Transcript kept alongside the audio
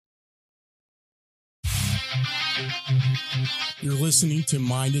You're listening to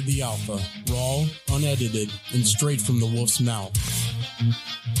Mind of the Alpha, raw, unedited, and straight from the wolf's mouth.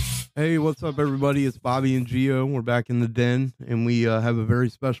 Hey, what's up, everybody? It's Bobby and Gio. We're back in the den, and we have a very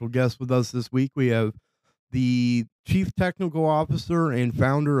special guest with us this week. We have the Chief Technical Officer and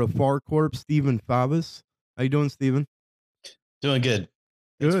founder of FARCorp, Stephen Favis. How you doing, Stephen? Doing good.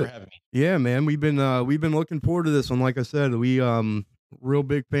 Thanks for having me. Yeah, man. We've been looking forward to this one. Like I said, we real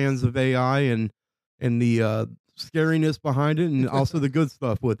big fans of AI and the scariness behind it, and also the good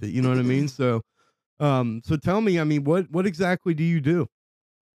stuff with it. You know what I mean? So tell me, I mean, what exactly do you do?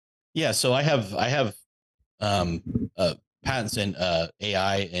 Yeah, so I have patents in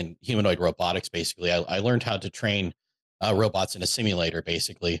AI and humanoid robotics. Basically, I learned how to train robots in a simulator,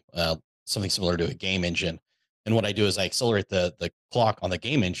 basically something similar to a game engine. And what I do is I accelerate the clock on the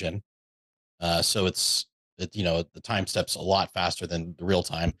game engine, so the time steps a lot faster than the real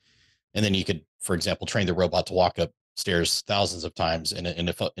time. And then you could, for example, train the robot to walk upstairs thousands of times in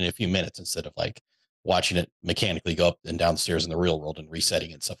a few minutes instead of like watching it mechanically go up and down the stairs in the real world and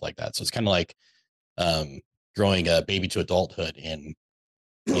resetting and stuff like that. So it's kind of like growing a baby to adulthood in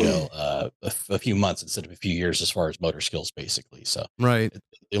a few months instead of a few years as far as motor skills, basically. So right,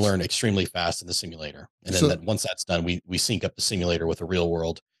 they learn extremely fast in the simulator, and then once that's done, we sync up the simulator with the real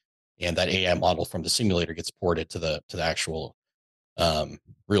world, and that AI model from the simulator gets ported to the actual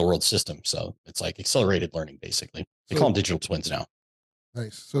real world system. So it's like accelerated learning, basically. They call them digital twins now.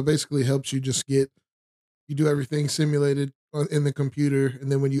 Nice. So it basically helps you just you do everything simulated in the computer,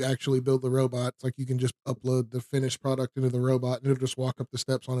 and then when you actually build the robot, it's like you can just upload the finished product into the robot and it'll just walk up the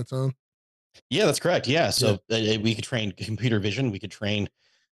steps on its own. Yeah, that's correct. Yeah. So we could train computer vision. We could train,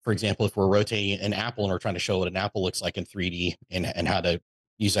 for example, if we're rotating an apple and we're trying to show what an apple looks like in 3D and how to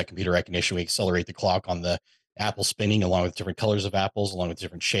use that computer recognition, we accelerate the clock on the apple spinning along with different colors of apples, along with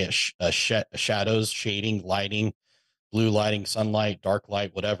different shadows, shading, lighting, blue lighting, sunlight, dark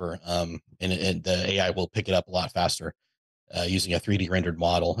light, whatever. And the AI will pick it up a lot faster using a 3D rendered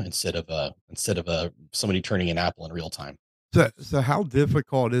model instead of somebody turning an apple in real time. So how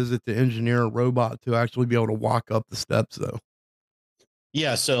difficult is it to engineer a robot to actually be able to walk up the steps, though?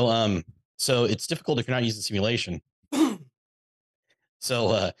 Yeah, so it's difficult if you're not using simulation.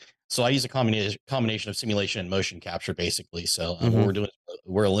 So I use a combination of simulation and motion capture, basically. So what we're doing is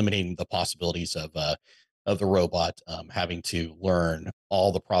we're eliminating the possibilities of the robot having to learn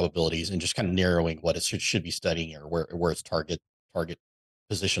all the probabilities and just kind of narrowing what it should be studying or where its target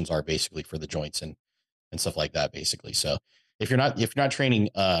positions are, basically, for the joints and stuff like that, basically. So if you're not training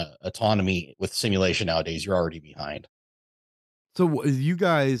autonomy with simulation nowadays, you're already behind. So you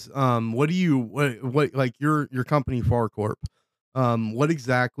guys, what like your company FARCorp, what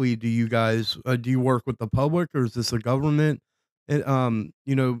exactly do you guys do? You work with the public, or is this a government? And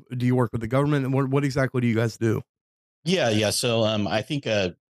do you work with the government, and what exactly do you guys do? Yeah. So I think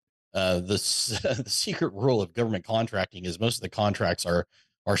the secret rule of government contracting is most of the contracts are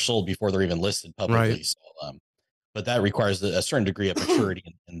sold before they're even listed publicly. Right. So but that requires a certain degree of maturity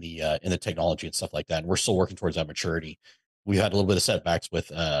in the technology and stuff like that. And we're still working towards that maturity. We've had a little bit of setbacks with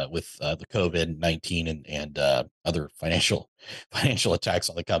the COVID-19 and other financial attacks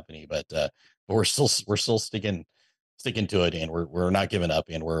on the company, but we're still sticking to it, and we're not giving up,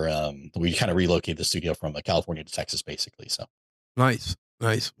 and we kind of relocated the studio from California to Texas, basically. So nice.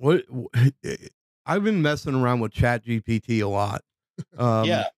 What I've been messing around with ChatGPT a lot.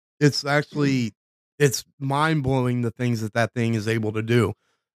 Yeah, it's mind blowing the things that thing is able to do.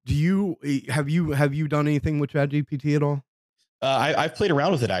 Have you done anything with ChatGPT at all? I've played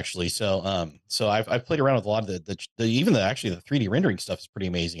around with it, actually. So I've played around with a lot of the 3D rendering stuff is pretty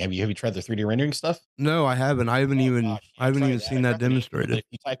amazing. Have you tried the 3D rendering stuff? No, I haven't. I haven't even seen that demonstrated. If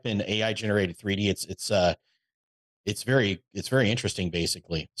you type in AI generated 3D, it's very interesting,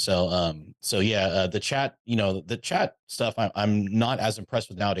 basically. So the chat stuff I'm not as impressed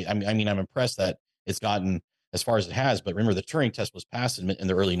with nowadays. I mean I'm impressed that it's gotten as far as it has, but remember the Turing test was passed in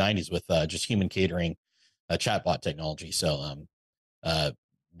the early 90s with just human catering chatbot technology. So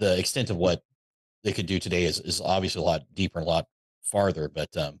the extent of what they could do today is obviously a lot deeper and a lot farther. But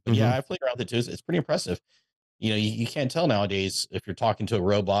yeah, I've played around with it too. It's pretty impressive. You can't tell nowadays if you're talking to a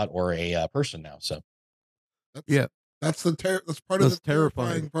robot or a person now. So that's part of the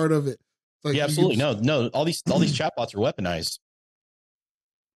terrifying part of it. Like yeah, absolutely. No, all these chatbots are weaponized.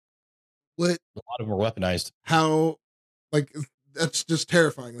 A lot of them are weaponized. How, like, that's just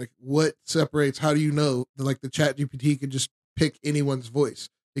terrifying. Like, what separates? How do you know that, like, the ChatGPT could just pick anyone's voice?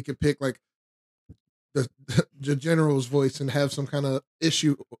 It could pick like the general's voice and have some kind of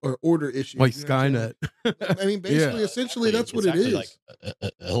issue or order issue, like Skynet. I mean, basically, essentially, that's what it is. Like,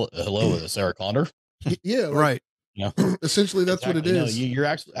 hello, Sarah Connor. Yeah, like Right. You know, essentially that's what it exactly. No, is. you're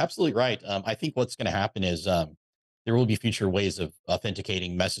absolutely right. I think what's going to happen is there will be future ways of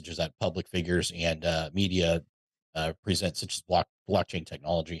authenticating messages that public figures and media present, such as blockchain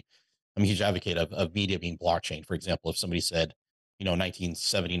technology. I'm a huge advocate of media being blockchain. For example, if somebody said,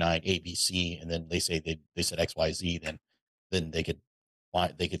 1979 ABC, and then they say they said XYZ, then they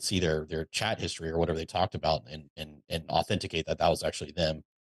could see their chat history or whatever they talked about and authenticate that was actually them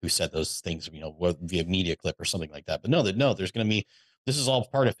who said those things, via media clip or something like that. But no, there's going to be, this is all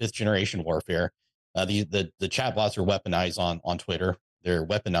part of fifth generation warfare. The chat bots are weaponized on Twitter. They're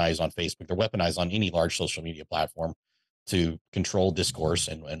weaponized on Facebook. They're weaponized on any large social media platform to control discourse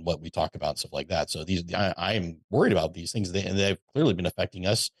and what we talk about and stuff like that. So I am worried about these things, and they've clearly been affecting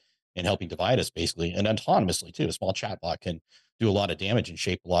us and helping divide us basically, and autonomously too. A small chatbot can do a lot of damage and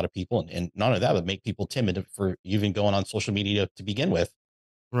shape a lot of people, and not only that, but make people timid for even going on social media to begin with.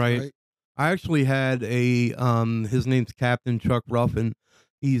 Right. Right. I actually had his name's Captain Chuck Ruffin.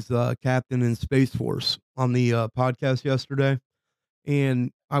 He's captain in Space Force on the podcast yesterday.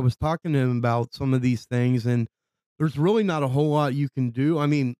 And I was talking to him about some of these things, and there's really not a whole lot you can do. I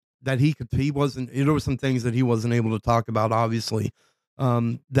mean, he wasn't, there were some things that he wasn't able to talk about, obviously,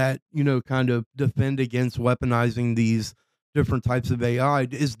 that, kind of defend against weaponizing these different types of AI.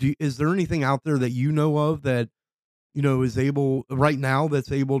 Is there anything out there that you know of that, is able right now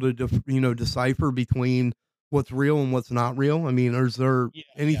that's able to, decipher between what's real and what's not real? I mean, is there Yeah.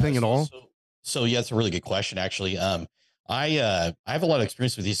 anything at all? So yeah, it's a really good question, actually. I have a lot of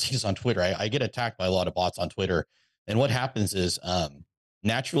experience with these things on Twitter. I get attacked by a lot of bots on Twitter, and what happens is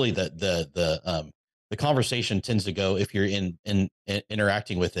naturally the conversation tends to go, if you're in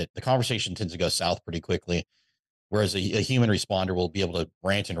interacting with it, the conversation tends to go south pretty quickly. Whereas a human responder will be able to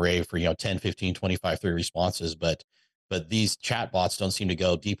rant and rave for 10, 15, 25, 30 responses, but these chat bots don't seem to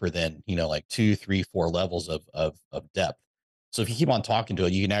go deeper than like 2, 3, 4 levels of depth. So if you keep on talking to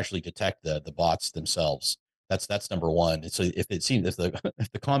it, you can actually detect the bots themselves. That's number one. And so if the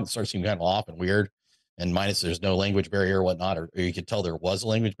if the comments start seeming kind of off and weird, and minus there's no language barrier or whatnot, or you could tell there was a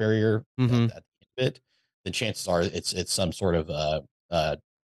language barrier Mm-hmm. at bit, then chances are it's some sort of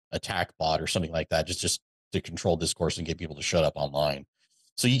attack bot or something like that, just to control discourse and get people to shut up online.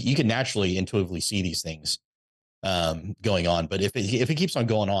 So you can naturally intuitively see these things going on. But if it keeps on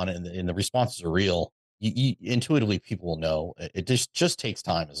going on and the responses are real, intuitively people will know. It just takes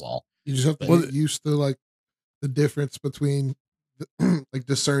time, is all. You just have to But get used to like the difference between like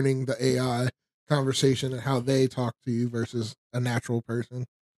discerning the AI conversation and how they talk to you versus a natural person.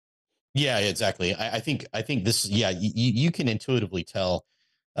 yeah, exactly. I think this, yeah, you can intuitively tell.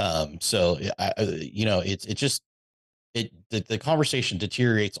 So it's just the conversation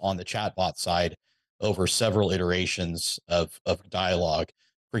deteriorates on the chatbot side over several iterations of dialogue.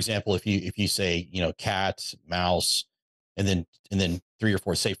 For example, if you say cat, mouse, and then three or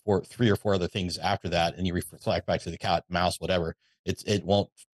four other things after that, and you reflect back to the cat, mouse, whatever, it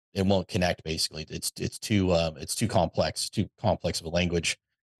won't connect. Basically, it's too complex of a language,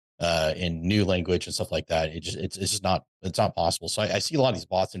 in new language and stuff like that. It's just not possible. So I see a lot of these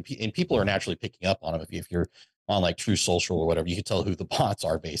bots, and people are naturally picking up on them. If you're on like True Social or whatever, you can tell who the bots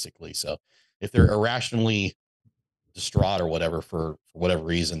are basically. So if they're irrationally distraught or whatever for whatever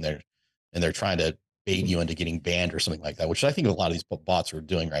reason, they're trying to bait you into getting banned or something like that, which I think a lot of these bots are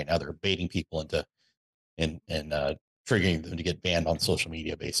doing right now. They're baiting people into and triggering them to get banned on social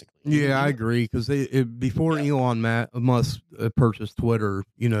media, basically. Yeah, I agree. Because before Yeah. Elon Musk purchased Twitter,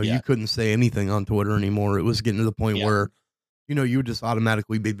 Yeah. you couldn't say anything on Twitter anymore. It was getting to the point Yeah. where, you would just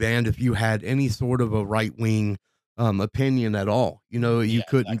automatically be banned if you had any sort of a right wing opinion at all. You Yeah,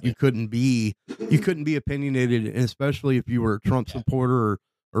 couldn't exactly. you couldn't be opinionated, especially if you were a Trump Yeah, supporter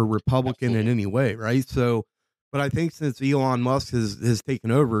or Republican in absolutely. any way, right? So, but I think since Elon Musk has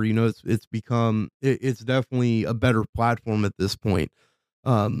taken over, it's become it's definitely a better platform at this point.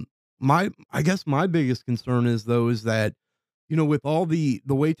 Um, I guess my biggest concern is that, with all the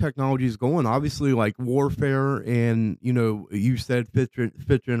way technology is going, obviously, like warfare and, you said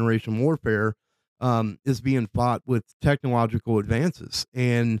fifth generation warfare, is being fought with technological advances.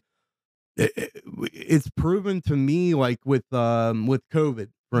 And it's proven to me, like with COVID,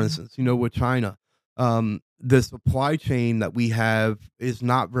 for instance, with China, the supply chain that we have is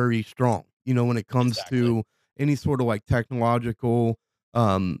not very strong, when it comes Exactly. to any sort of like technological,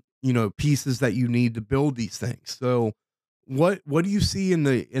 pieces that you need to build these things. So what do you see in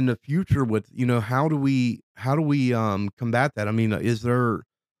the future with, how do we combat that? I mean, is there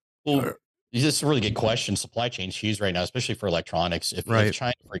Well, uh, this is a really good question. Supply chain's huge right now, especially for electronics. If right.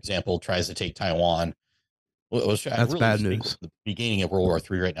 China, for example, tries to take Taiwan, I That's really bad think news. the beginning of World War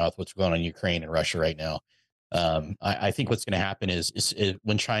III right now with what's going on in Ukraine and Russia right now. I think what's going to happen is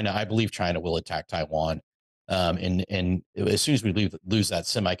when China, I believe China will attack Taiwan. And as soon as we lose that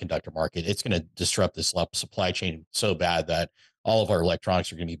semiconductor market, it's going to disrupt this supply chain so bad that all of our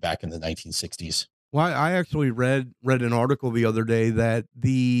electronics are going to be back in the 1960s. Well, I actually read an article the other day that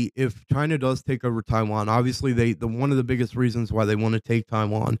if China does take over Taiwan, obviously the one of the biggest reasons why they want to take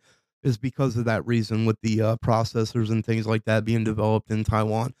Taiwan is because of that reason with the processors and things like that being developed in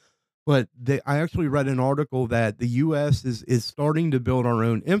Taiwan. But I actually read an article that the U.S. is starting to build our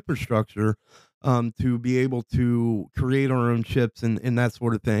own infrastructure to be able to create our own chips and that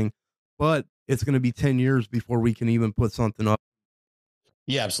sort of thing. But it's going to be 10 years before we can even put something up.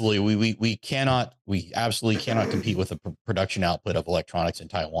 Yeah, absolutely. We absolutely cannot compete with the production output of electronics in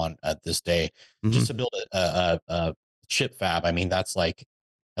Taiwan at this day. Mm-hmm. Just to build a chip fab, I mean, that's like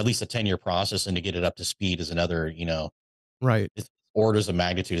at least a 10-year process, and to get it up to speed is another, Right. it's orders of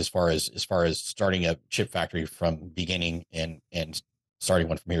magnitude as far as starting a chip factory from beginning and starting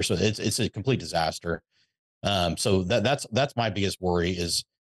one from here. So it's a complete disaster. So that's my biggest worry is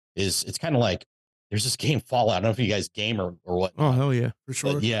it's kind of like there's this game Fallout. I don't know if you guys game or whatnot. Oh, hell yeah. For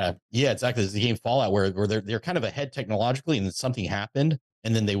sure. But yeah, exactly. It's the game Fallout where they're kind of ahead technologically, and then something happened,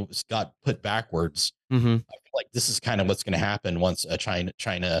 and then they got put backwards. Mm-hmm. I feel like this is kind of what's going to happen once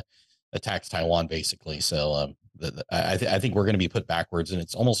China attacks Taiwan, basically. So I think we're going to be put backwards, and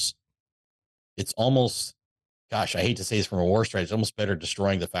it's almost, gosh, I hate to say this from a war strategy, it's almost better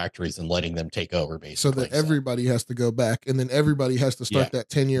destroying the factories than letting them take over, basically. So that everybody has to go back, and then everybody has to start that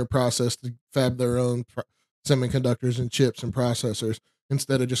 10-year process to fab their own semiconductors and chips and processors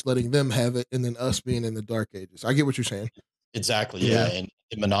instead of just letting them have it and then us being in the dark ages. I get what you're saying. Exactly. Yeah. And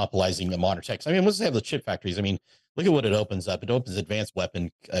monopolizing the modern techs. I mean, once they have the chip factories, I mean, look at what it opens up. It opens advanced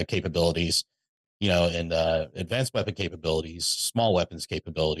weapon capabilities, and advanced weapon capabilities, small weapons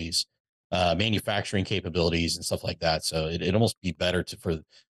capabilities, manufacturing capabilities and stuff like that. So it almost be better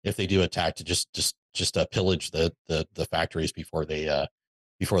if they do attack to just pillage the factories before they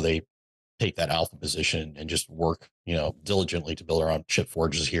take that alpha position and just work, diligently to build our own chip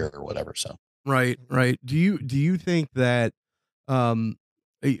forges here or whatever. So. Right. Do you think that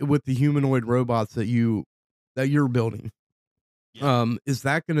with the humanoid robots that you're building, is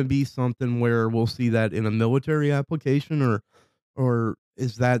that going to be something where we'll see that in a military application, or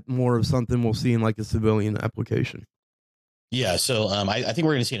is that more of something we'll see in like a civilian application? Yeah, so I think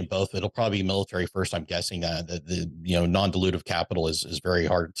we're going to see it in both. It'll probably be military first. I'm guessing that the non-dilutive capital is very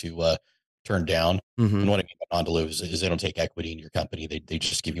hard to turn down. Mm-hmm. And what I mean by non-dilutive is they don't take equity in your company. They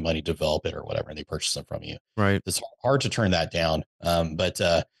just give you money to develop it or whatever, and they purchase them from you. Right. It's hard to turn that down. But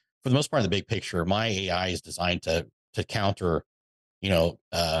for the most part, in the big picture, my AI is designed to counter,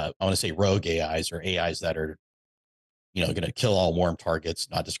 I want to say rogue AIs or AIs that are going to kill all warm targets,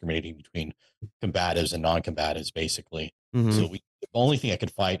 not discriminating between combatives and non-combatives, basically. Mm-hmm. So the only thing I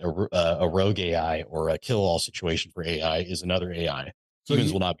could fight a rogue AI or a kill all situation for AI is another AI. So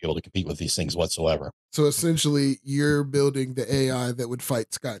humans will not be able to compete with these things whatsoever. So essentially, you're building the AI that would fight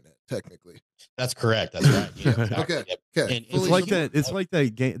Skynet, technically. That's correct. That's right. Yeah, exactly. Okay. And it's like that. It's like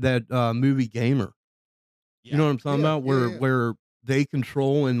that movie Gamer. You know what I'm talking about? Where they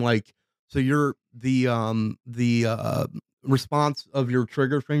control and like, so you're the response of your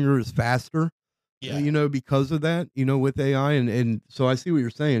trigger finger is faster. Yeah. Because of that, with AI. And so I see what you're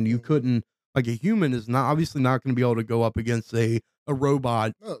saying. You couldn't, like, a human is not obviously not going to be able to go up against a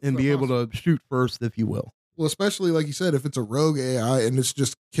robot and be able to shoot first, if you will. Well, especially like you said, if it's a rogue AI and it's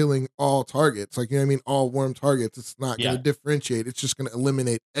just killing all targets, like, all warm targets, it's not going to differentiate. It's just going to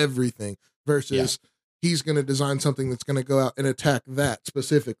eliminate everything versus he's going to design something that's going to go out and attack that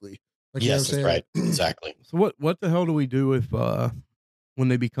specifically. Like, yes, that's right. Exactly. So what the hell do we do if, when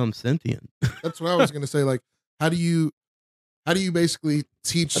they become sentient? That's what I was going to say. Like, how do you basically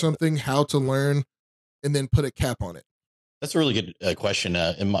teach something how to learn and then put a cap on it? That's a really good question.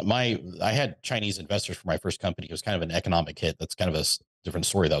 And I had Chinese investors for my first company. It was kind of an economic hit. That's kind of a different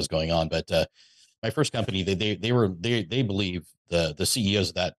story that was going on. But my first company, they believe the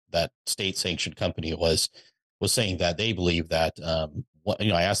CEOs of that state sanctioned company was saying that they believe that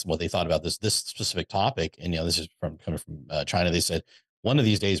I asked them what they thought about this specific topic, and this is coming from China. They said one of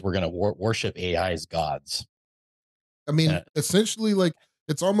these days we're going to worship AI as gods. I mean, essentially, like,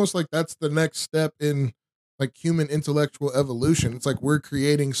 it's almost like that's the next step in like human intellectual evolution. It's like we're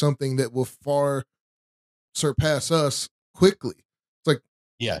creating something that will far surpass us quickly. It's like,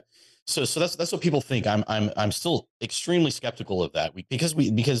 yeah. So that's what people think. I'm still extremely skeptical of that because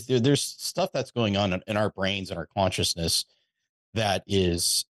there's stuff that's going on in our brains and our consciousness that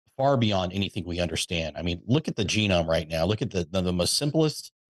is far beyond anything we understand. I mean, look at the genome right now. Look at the most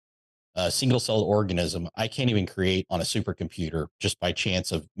simplest single celled organism I can't even create on a supercomputer just by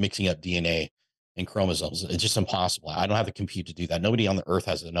chance of mixing up DNA and chromosomes. It's just impossible. I don't have the compute to do that. Nobody on the earth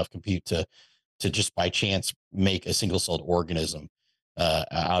has enough compute to just by chance make a single celled organism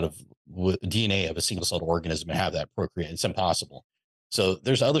out of DNA of a single celled organism and have that procreate. It's impossible. So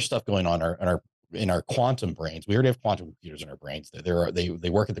there's other stuff going on in our quantum brains. We already have quantum computers in our brains. They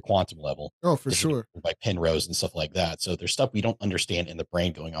work at the quantum level. Oh, for sure. By Penrose and stuff like that. So there's stuff we don't understand in the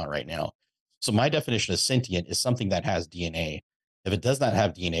brain going on right now. So my definition of sentient is something that has DNA. If it does not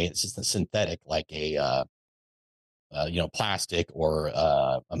have DNA, it's just a synthetic, like a plastic or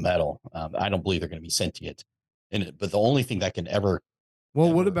a metal. I don't believe they're going to be sentient. But the only thing that can ever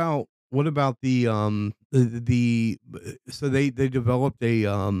Well, what about the so they developed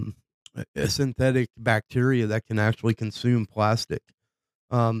a synthetic bacteria that can actually consume plastic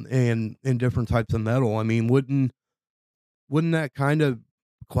and different types of metal. I mean, wouldn't that kind of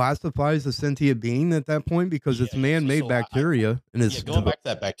classify as a sentient being at that point because it's man-made bacteria and it's going back to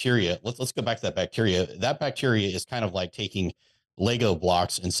that bacteria. Let's go back to that bacteria. That bacteria is kind of like taking Lego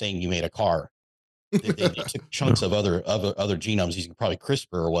blocks and saying you made a car. They took chunks of other genomes using probably CRISPR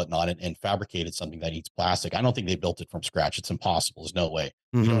or whatnot and fabricated something that eats plastic. I don't think they built it from scratch. It's impossible. There's no way.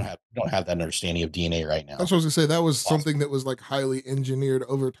 We don't have that understanding of DNA right now. That's what I was gonna say. That was something that was like highly engineered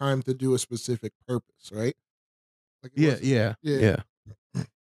over time to do a specific purpose, right? Like yeah.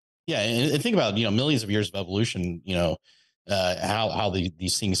 And think about millions of years of evolution. How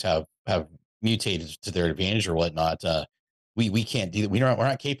these things have mutated to their advantage or whatnot. We can't do that. We're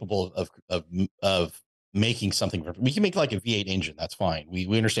not capable of making something. We can make like a V8 engine. That's fine. We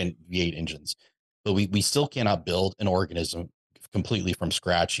understand V8 engines, but we still cannot build an organism completely from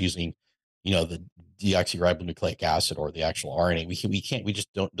scratch using, the deoxyribonucleic acid or the actual RNA. We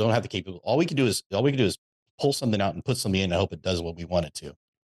just don't have the capability. All we can do is pull something out and put something in and hope it does what we want it to.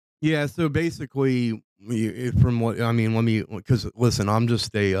 Yeah, so basically, from what I mean, because listen, I'm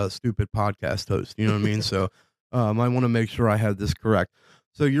just a stupid podcast host. You know what I mean? So I want to make sure I have this correct.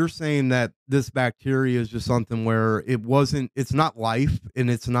 So you're saying that this bacteria is just something where it's not life and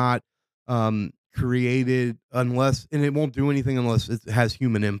it's not created and it won't do anything unless it has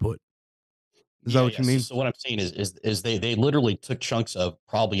human input. Is that what you mean? So what I'm saying is they literally took chunks of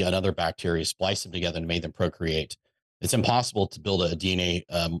probably another bacteria, spliced them together, and made them procreate. It's impossible to build a DNA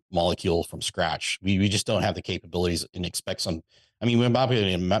molecule from scratch. We just don't have the capabilities and expect some. I mean, we're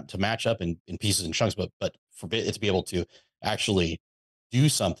probably to match up in pieces and chunks, but for it to be able to actually do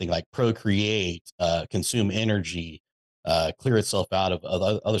something like procreate, consume energy, clear itself out of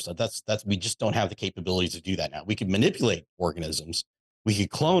other stuff. That's we just don't have the capabilities to do that now. We can manipulate organisms, we could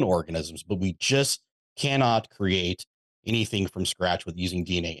clone organisms, but we just cannot create anything from scratch with using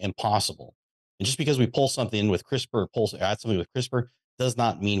DNA. Impossible. And just because we pull something in with CRISPR or add something with CRISPR does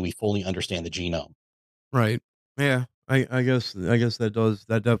not mean we fully understand the genome. Right. Yeah. I guess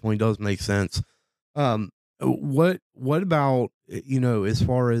that definitely does make sense. What about, as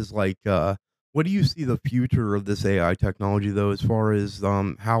far as like, what do you see the future of this AI technology though, as far as,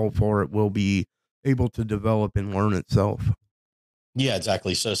 how far it will be able to develop and learn itself? Yeah,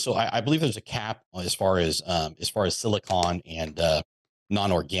 exactly. So I believe there's a cap as far as silicon and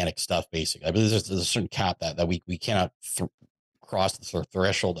non-organic stuff. Basically, I believe there's a certain cap that we cannot cross the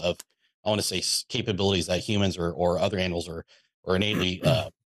threshold of. I want to say capabilities that humans or other animals are innately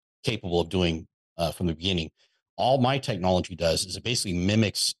capable of doing from the beginning. All my technology does is it basically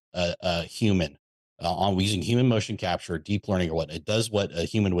mimics a human on using human motion capture, deep learning, or what it does. What a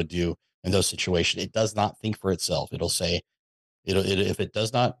human would do in those situations. It does not think for itself. It'll say. If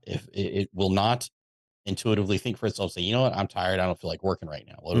it will not intuitively think for itself, say, you know what, I'm tired. I don't feel like working right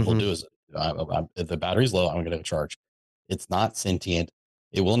now. What it'll do is if the battery's low, I'm going to charge. It's not sentient.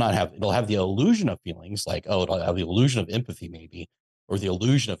 It'll have the illusion of feelings like, it'll have the illusion of empathy maybe, or the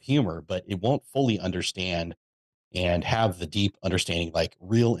illusion of humor, but it won't fully understand and have the deep understanding, like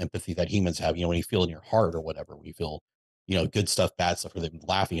real empathy that humans have, when you feel in your heart or whatever, when you feel, good stuff, bad stuff, or them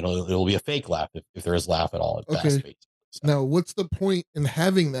laughing, it'll be a fake laugh if there is laugh at all at best. Okay. So. Now, what's the point in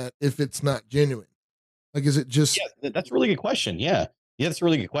having that if it's not genuine? Like, is it just? Yeah, that's a really good question. Yeah, that's a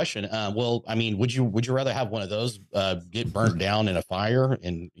really good question. Well, I mean, would you rather have one of those get burnt down in a fire,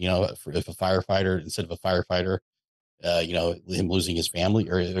 and if a firefighter instead of a firefighter, him losing his family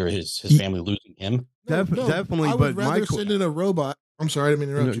or his family losing him? No, definitely. I would rather send in a robot. I'm sorry, I didn't mean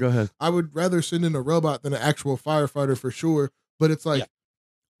to interrupt you. Go ahead. I would rather send in a robot than an actual firefighter for sure. But it's like,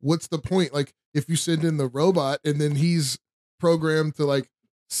 what's the point? Like, if you send in the robot and then he's programmed to like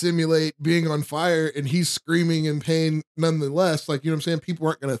simulate being on fire and he's screaming in pain nonetheless. Like, you know what I'm saying? People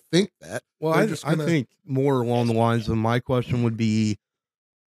aren't going to think that. Well, I think more along the lines of my question would be,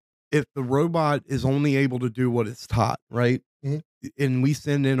 if the robot is only able to do what it's taught, right? Mhm. And we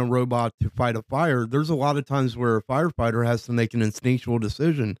send in a robot to fight a fire, there's a lot of times where a firefighter has to make an instinctual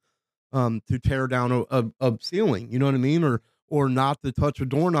decision to tear down a ceiling, you know what I mean? Or not to touch a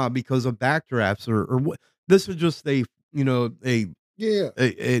doorknob because of backdrafts or what. This is just a, you know, an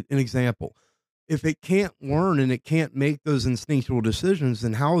example. If it can't learn and it can't make those instinctual decisions,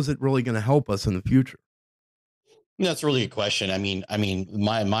 then how is it really going to help us in the future? That's a really good question. I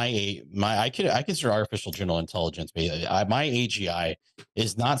consider artificial general intelligence. My AGI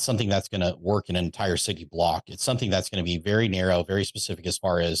is not something that's going to work in an entire city block. It's something that's going to be very narrow, very specific as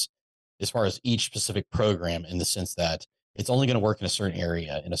far as each specific program, in the sense that it's only going to work in a certain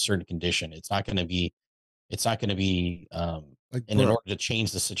area in a certain condition. It's not going to be like, and in order to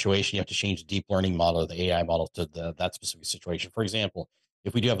change the situation, you have to change the deep learning model or the AI model to that specific situation. For example,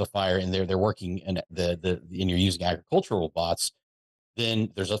 if we do have a fire and they're working and and you're using agricultural robots,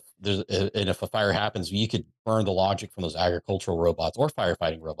 then and if a fire happens, you could burn the logic from those agricultural robots or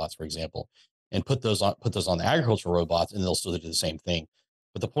firefighting robots, for example, and put those on the agricultural robots, and they'll still do the same thing.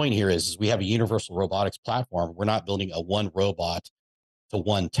 But the point here is we have a universal robotics platform. We're not building a one robot to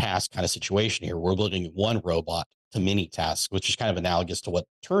one task kind of situation here. We're building one robot to many tasks, which is kind of analogous to what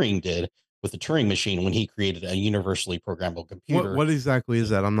Turing did with the Turing machine when he created a universally programmable computer. What exactly is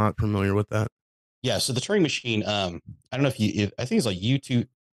that? I'm not familiar with that. Yeah, so the Turing machine, I don't know I think it's like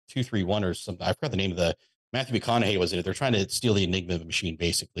U231 or something. I forgot the name of the Matthew McConaughey was in it. They're trying to steal the Enigma machine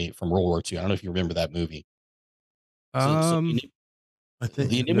basically from World War II. I don't know if you remember that movie. I think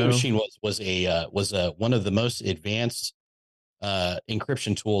the Enigma machine was one of the most advanced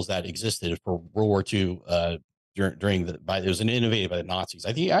encryption tools that existed for World War II during it was innovated by the Nazis.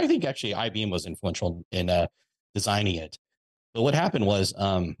 I think actually IBM was influential in designing it. But what happened was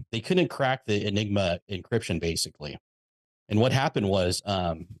they couldn't crack the Enigma encryption basically. And what happened was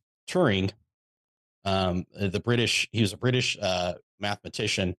Turing, he was a British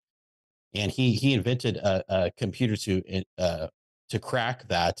mathematician, and he invented a computer to crack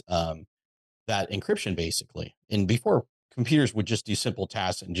that encryption basically. And before, computers would just do simple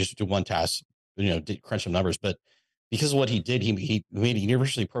tasks and just do one task, crunch some numbers. But because of what he did, he made it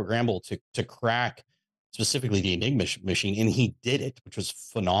universally programmable to crack specifically the Enigma machine, and he did it, which was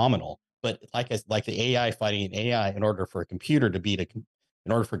phenomenal. But like the AI fighting an AI, in order for a computer to beat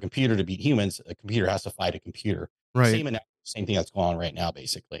humans, a computer has to fight a computer. Right. Same thing that's going on right now,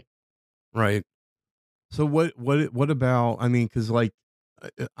 basically. Right. So what about? I mean, because like,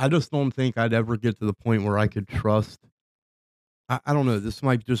 I just don't think I'd ever get to the point where I could trust. I don't know. This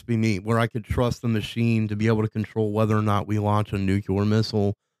might just be me, where I could trust the machine to be able to control whether or not we launch a nuclear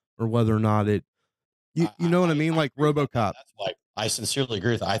missile or whether or not it. You know what I mean? Like RoboCop. That's why I sincerely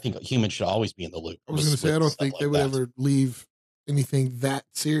agree with that. I think humans should always be in the loop. I was going to say, I don't think they would ever leave anything that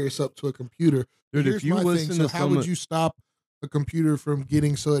serious up to a computer. Dude, if you listen to how would you stop a computer from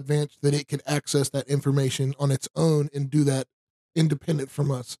getting so advanced that it can access that information on its own and do that independent from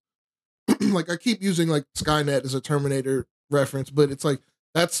us? Like, I keep using like Skynet as a Terminator reference, but it's like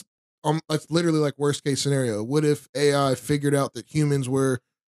that's literally like worst case scenario. What if AI figured out that humans were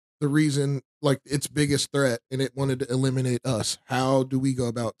the reason, like its biggest threat, and it wanted to eliminate us? How do we go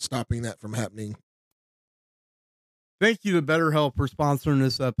about stopping that from happening? Thank you to BetterHelp for sponsoring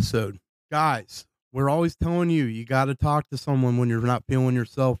this episode. Guys, we're always telling you, you got to talk to someone when you're not feeling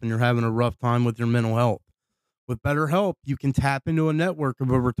yourself and you're having a rough time with your mental health. With BetterHelp, you can tap into a network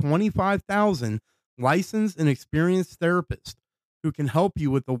of over 25,000 licensed and experienced therapists who can help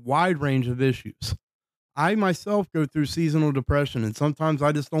you with a wide range of issues. I myself go through seasonal depression, and sometimes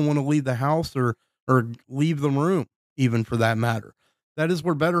I just don't want to leave the house or leave the room, even for that matter. That is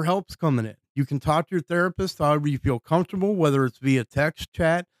where BetterHelp's coming in. You can talk to your therapist however you feel comfortable, whether it's via text,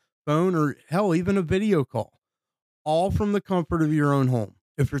 chat, phone, or hell, even a video call, all from the comfort of your own home.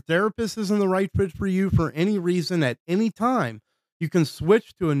 If your therapist isn't the right fit for you for any reason at any time, you can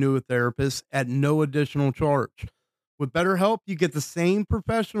switch to a new therapist at no additional charge. With BetterHelp, you get the same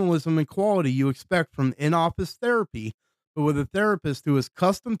professionalism and quality you expect from in-office therapy, but with a therapist who is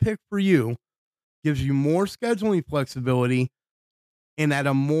custom picked for you, gives you more scheduling flexibility, and at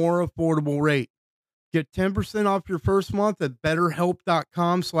a more affordable rate. Get 10% off your first month at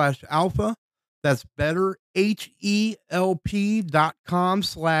betterhelp.com/alpha. That's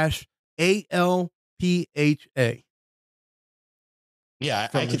betterhelp.com/ALPHA. Yeah,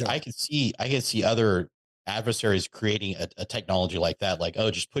 I could see other adversaries creating a technology like that, like,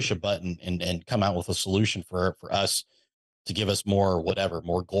 oh, just push a button and come out with a solution for us to give us more, whatever,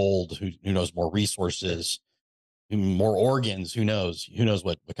 more gold, who knows, more resources, more organs, who knows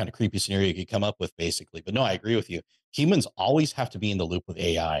what kind of creepy scenario you could come up with, basically. But no, I agree with you. Humans always have to be in the loop with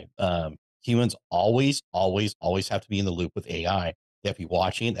AI. Humans always have to be in the loop with AI. They have to be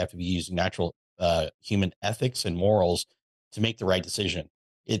watching it. They have to be using natural human ethics and morals to make the right decision.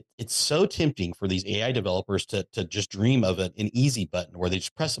 It's so tempting for these AI developers to just dream of an easy button where they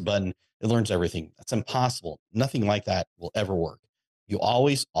just press a button, it learns everything. That's impossible. Nothing like that will ever work. You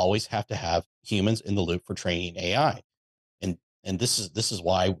always have to have humans in the loop for training AI. And this is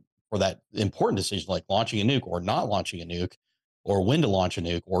why, for that important decision, like launching a nuke or not launching a nuke, or when to launch a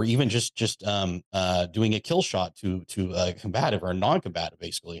nuke, or even just doing a kill shot to a combative or a non-combative,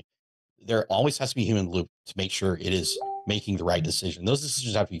 basically, there always has to be a human loop to make sure it is making the right decision. Those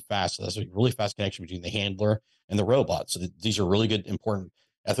decisions have to be fast. So that's a really fast connection between the handler and the robot. So these are really good, important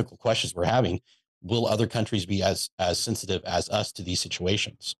ethical questions we're having. Will other countries be as sensitive as us to these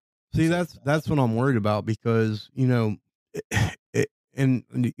situations? See, that's what I'm worried about, because, and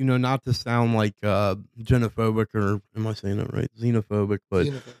not to sound like xenophobic, or am I saying that right? Xenophobic, but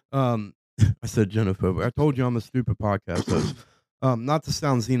I said xenophobic. I told you I'm a stupid podcast host. Not to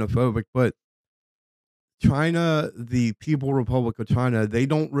sound xenophobic, but China, the People Republic of China, they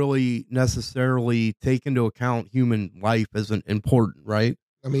don't really necessarily take into account human life as an important, right?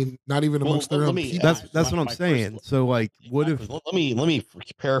 I mean, not even amongst their own people. That's what I'm saying. So, like, what if? Let me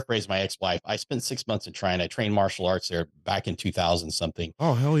paraphrase my ex-wife. I spent 6 months in China. I trained martial arts there back in 2000 something.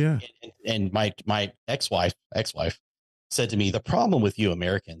 Oh, hell yeah! And my ex-wife said to me, "The problem with you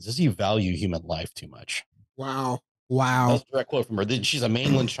Americans is you value human life too much." Wow. That's a direct quote from her. She's a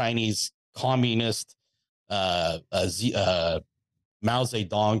mainland Chinese communist, Mao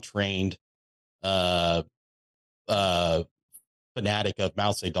Zedong trained, fanatic of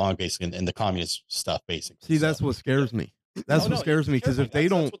Mao Zedong, basically, and the communist stuff, basically. See, that's what scares me. That's what scares me, because if they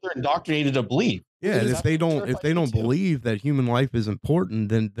don't, that's what they're indoctrinated to believe. Yeah, and if they don't believe that human life is important,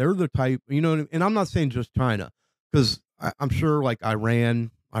 then they're the type, and I'm not saying just China, because I'm sure, like,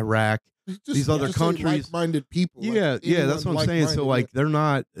 Iran, Iraq, these other countries, like-minded people. Yeah, that's what I'm saying. So, like,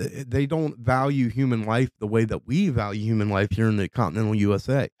 they don't value human life the way that we value human life here in the continental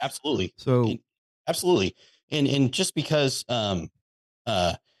USA. Absolutely. So, absolutely. And just because, and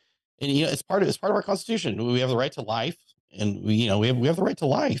it's part of our Constitution. We have the right to life, and we have the right to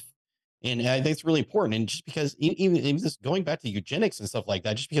life. And I think it's really important. And just because, even this, going back to eugenics and stuff like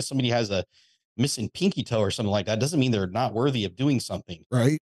that, just because somebody has a missing pinky toe or something like that, doesn't mean they're not worthy of doing something.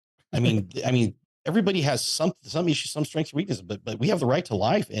 Right. I mean, everybody has some issues, some strengths, weaknesses, but we have the right to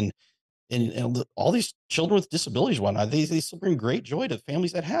life, and all these children with disabilities, whatnot, they still bring great joy to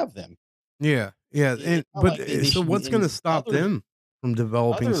families that have them. Yeah. So what's going to stop them from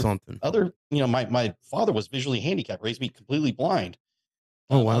developing something? My father was visually handicapped, raised me completely blind.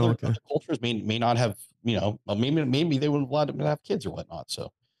 Oh, wow. Other cultures may not have, maybe they wouldn't have allowed him to have kids or whatnot.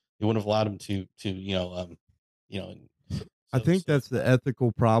 So they wouldn't have allowed him to I think that's the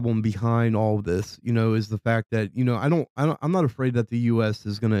ethical problem behind all of this, is the fact that, I'm not afraid that the US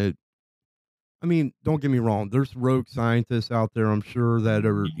is going to, I mean, don't get me wrong. There's rogue scientists out there, I'm sure, that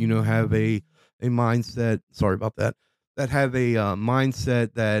are, have a mindset. Sorry about that. That have a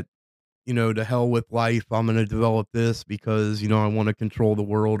mindset that, to hell with life, I'm going to develop this because, I want to control the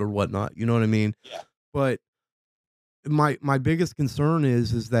world or whatnot. You know what I mean? Yeah. But my biggest concern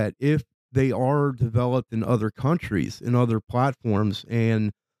is that if they are developed in other countries, in other platforms,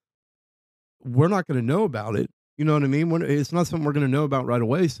 and we're not going to know about it, you know what I mean? It's not something we're going to know about right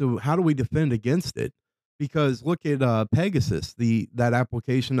away. So how do we defend against it? Because look at Pegasus, that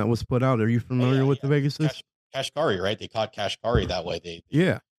application that was put out. Are you familiar with the Pegasus? Kashkari, right? They caught Kashkari that way. They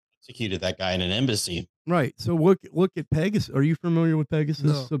executed that guy in an embassy. Right. So look at Pegasus. Are you familiar with Pegasus?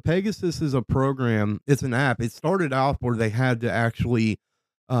 No. So Pegasus is a program. It's an app. It started off where they had to actually,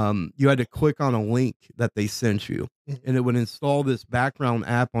 you had to click on a link that they sent you, and it would install this background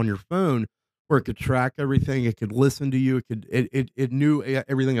app on your phone where it could track everything. It could listen to you. It knew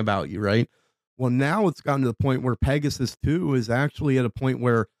everything about you. Right. Well, now it's gotten to the point where Pegasus 2 is actually at a point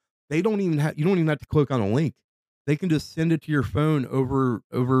where you don't even have to click on a link. They can just send it to your phone over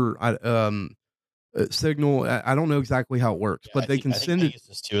Signal. I don't know exactly how it works, but they can send it.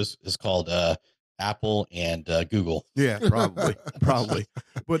 Pegasus 2 is called Apple and Google. Yeah, probably.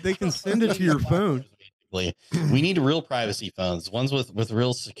 But they can send it to your phone. We need real privacy phones, ones with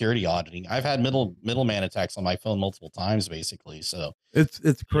real security auditing. I've had middleman attacks on my phone multiple times, basically. So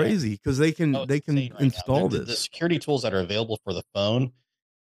it's crazy because they can install this. The security tools that are available for the phone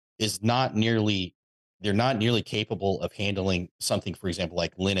is not nearly capable of handling something, for example,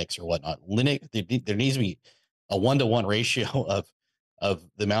 like Linux or whatnot. There needs to be a 1-to-1 ratio of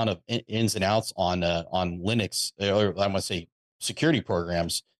the amount of ins and outs on Linux, or I want to say security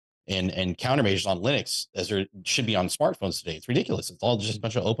programs and countermeasures on Linux as there should be on smartphones today. It's ridiculous. It's all just a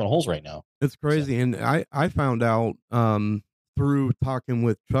bunch of open holes right now. It's crazy. And I found out through talking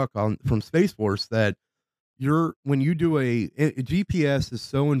with Chuck from Space Force that when you do a GPS is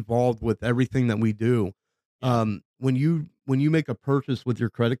so involved with everything that we do. Yeah. When you make a purchase with your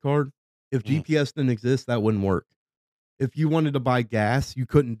credit card, if GPS didn't exist, that wouldn't work. If you wanted to buy gas, you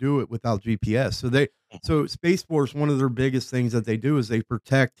couldn't do it without GPS. So Space Force, one of their biggest things that they do is they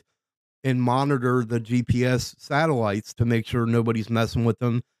protect and monitor the GPS satellites to make sure nobody's messing with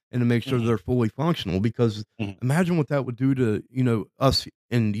them and to make sure they're fully functional. Because imagine what that would do to, us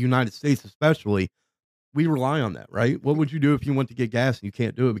in the United States, especially. We rely on that, right? What would you do if you went to get gas and you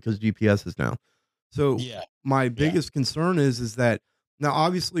can't do it because GPS is down? So my biggest concern is that now,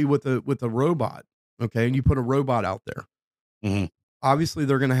 obviously with a robot, okay, and you put a robot out there, obviously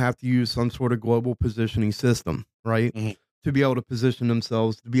they're going to have to use some sort of global positioning system, right? To be able to position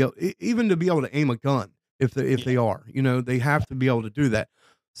themselves, even to be able to aim a gun if they are, they have to be able to do that.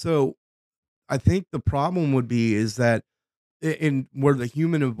 So I think the problem would be is that in where the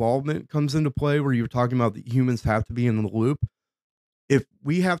human involvement comes into play, where you're talking about that humans have to be in the loop. If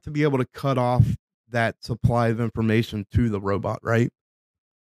we have to be able to cut off that supply of information to the robot, right?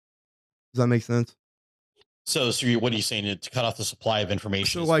 Does that make sense? So what are you saying, to cut off the supply of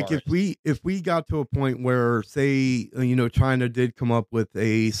information? So like if we got to a point where, say, China did come up with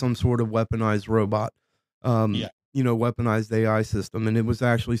some sort of weaponized robot, weaponized AI system, and it was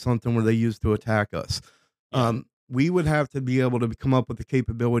actually something where they used to attack us. We would have to be able to come up with the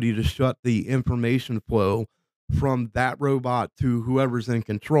capability to shut the information flow from that robot to whoever's in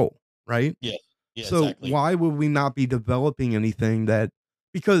control, right? Yeah. So exactly. Why would we not be developing anything that,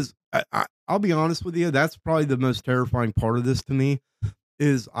 because I'll be honest with you, that's probably the most terrifying part of this to me,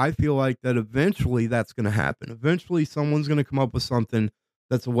 is I feel like that eventually that's going to happen. Eventually someone's going to come up with something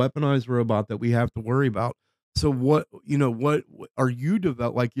that's a weaponized robot that we have to worry about. So what are you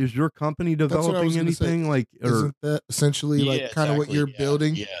like, is your company developing anything like, or isn't that essentially like kind of what you're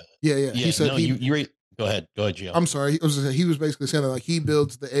building? Yeah. He said go ahead, Gio. I'm sorry. He was basically saying that like he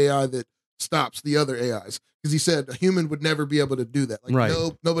builds the AI that stops the other AIs, because he said a human would never be able to do that. Like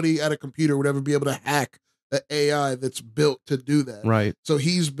nobody at a computer would ever be able to hack the AI that's built to do that. Right. So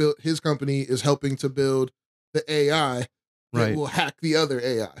his company is helping to build the AI that will hack the other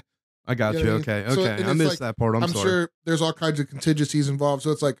AI. I got you. Okay. So, I missed that part. I'm sorry. Sure there's all kinds of contingencies involved.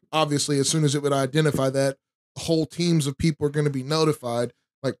 So it's like, obviously, as soon as it would identify that, whole teams of people are going to be notified.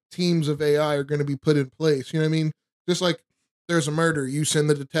 Like teams of AI are going to be put in place. You know what I mean? Just like there's a murder, you send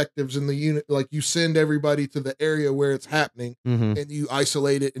the detectives in the unit, like you send everybody to the area where it's happening, and you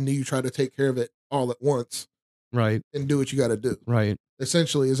isolate it, and then you try to take care of it all at once. Right. And do what you got to do. Right.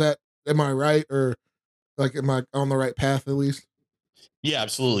 Essentially, am I right? Or like, am I on the right path at least? Yeah,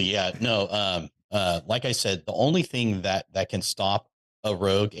 absolutely. Yeah, no. Like I said, the only thing that can stop a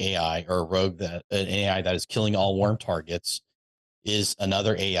rogue AI, or an AI that is killing all warm targets, is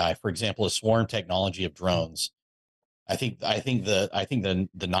another AI. For example, a swarm technology of drones. I think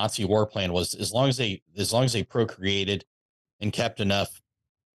the Nazi war plan was, as long as they procreated and kept enough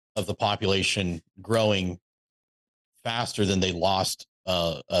of the population growing faster than they lost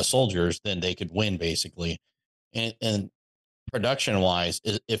soldiers, then they could win, basically. And production wise,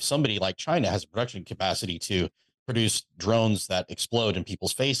 if somebody like China has a production capacity to produce drones that explode in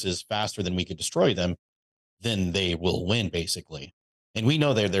people's faces faster than we could destroy them, then they will win, basically. And we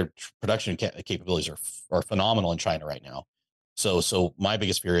know their production capabilities are phenomenal in China right now. So my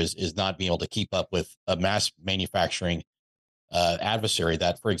biggest fear is not being able to keep up with a mass manufacturing adversary.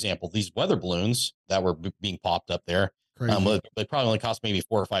 That, for example, these weather balloons that were being popped up there, they probably only cost maybe $4,000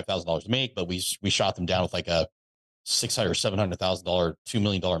 or $5,000 to make, but we shot them down with like a $600,000 or $700,000, $2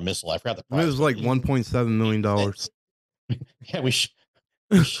 million missile. I forgot the price. It was like $1.7 million. Yeah, we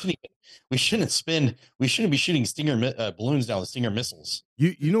shouldn't be shooting Stinger balloons down with Stinger missiles.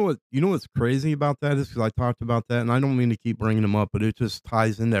 You know what's crazy about that is, because I talked about that, and I don't mean to keep bringing them up, but it just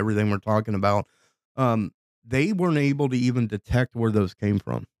ties into everything we're talking about. They weren't able to even detect where those came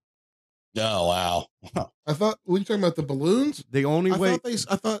from. Oh wow! I thought, were you talking about the balloons? The only way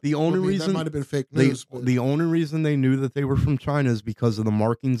I thought the only reason that might have been fake news. The only reason they knew that they were from China is because of the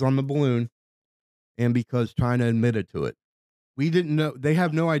markings on the balloon, and because China admitted to it. We didn't know. They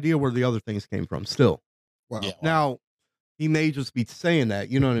have no idea where the other things came from. Still, wow. Yeah, now he may just be saying that.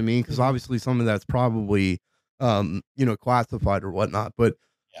 You know what I mean? Because obviously some of that's probably classified or whatnot. But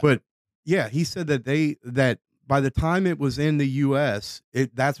yeah, he said that by the time it was in the US,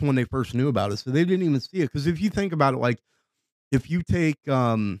 that's when they first knew about it. So they didn't even see it. Because if you think about it, like if you take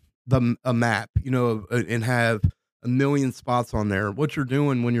a map, and have a million spots on there, what you're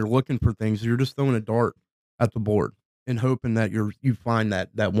doing when you're looking for things, you're just throwing a dart at the board and hoping that you find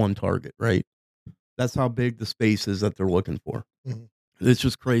that one target, right? That's how big the space is that they're looking for. Mhm. It's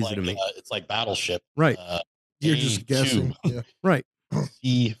just crazy Like, to me. it's like Battleship. Right. You're just guessing. Yeah. Right.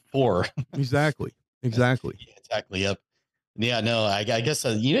 C4. Exactly. Yeah, exactly. Yep. Yeah, no, I guess,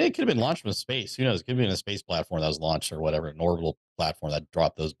 it could have been launched from space. Who knows? It could have been a space platform that was launched or whatever, an orbital platform that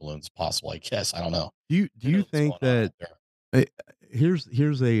dropped those balloons. Possible, I guess. I don't know. Do you think that here's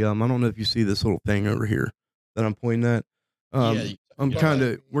a I don't know if you see this little thing over here that I'm pointing at.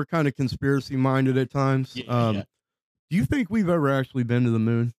 We're kind of conspiracy minded at times. Yeah. Do you think we've ever actually been to the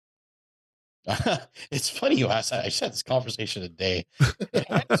moon? It's funny you asked that. I just had this conversation today. I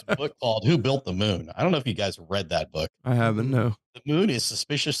had this book called "Who Built the Moon." I don't know if you guys read that book. I haven't. No. The moon is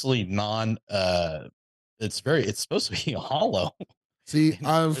suspiciously it's supposed to be hollow. See,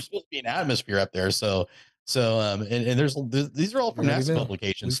 there's supposed to be an atmosphere up there. So and these are all from NASA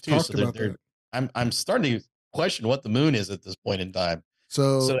publications too. So I'm starting to question what the moon is at this point in time.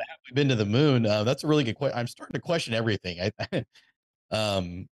 So have we been to the moon? That's a really good question. I'm starting to question everything.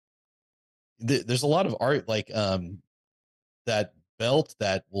 There's a lot of art like that belt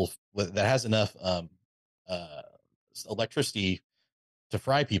that has enough electricity to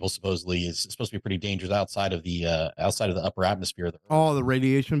fry people supposedly is supposed to be pretty dangerous outside of the upper atmosphere of the Earth. Oh, the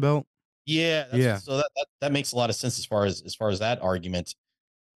radiation belt. Yeah. So that makes a lot of sense as far as that argument.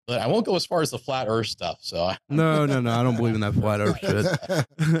 But I won't go as far as the flat Earth stuff. So no, I don't believe in that flat Earth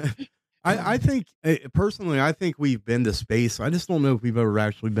shit. I think personally, I think we've been to space. I just don't know if we've ever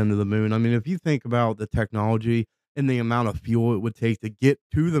actually been to the moon. I mean, if you think about the technology and the amount of fuel it would take to get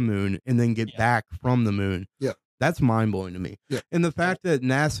to the moon and then get back from the moon, that's mind blowing to me. Yeah. And the fact that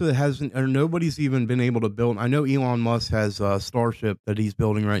NASA hasn't, or nobody's even been able to build. I know Elon Musk has a Starship that he's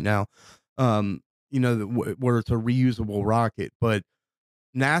building right now. Where it's a reusable rocket, but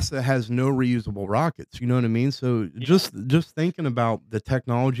NASA has no reusable rockets. You know what I mean? So just thinking about the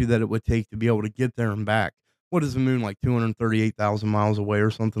technology that it would take to be able to get there and back. What is the moon, like 238,000 miles away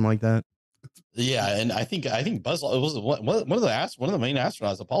or something like that? Yeah, and I think Buzz was one of the main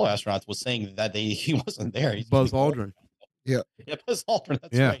astronauts, Apollo astronauts, was saying that he wasn't there. Buzz Aldrin. Yeah, Buzz Aldrin.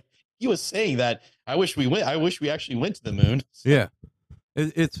 That's right. He was saying that I wish we actually went to the moon. So. Yeah,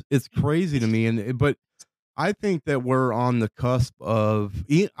 it's crazy to me, but I think that we're on the cusp of.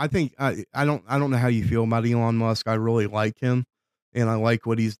 I think I don't know how you feel about Elon Musk. I really like him, and I like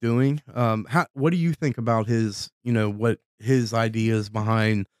what he's doing. What do you think about his, what his ideas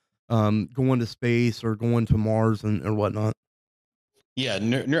behind going to space or going to Mars or whatnot? Yeah,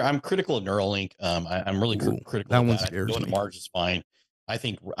 I'm critical of Neuralink. I'm really critical. That one scares me. Going to Mars is fine. I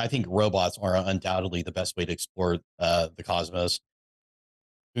think robots are undoubtedly the best way to explore the cosmos.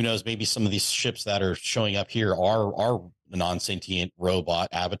 Who knows? Maybe some of these ships that are showing up here are non-sentient robot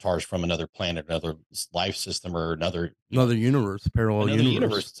avatars from another planet, another life system, or another universe, parallel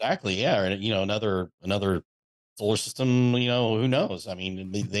universe. Exactly. Yeah, or another solar system. Who knows? I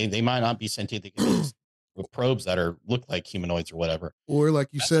mean, they might not be sentient. They can be probes that look like humanoids or whatever. Or like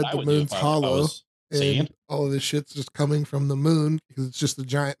you said, the moon's hollow, and all of this shit's just coming from the moon because it's just a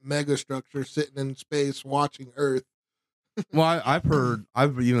giant mega structure sitting in space watching Earth. Well,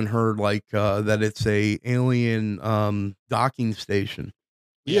 I've even heard like that it's a alien docking station.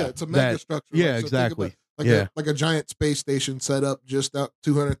 Yeah, it's a mega structure. Yeah, so exactly. Like a giant space station set up just out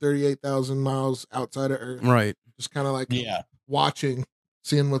 238,000 miles outside of Earth. Right. Just kind of like watching,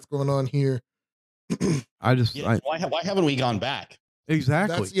 seeing what's going on here. Why haven't we gone back?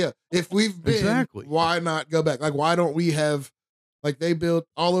 Exactly. If we've been, why not go back? Like, why don't we have, like, they built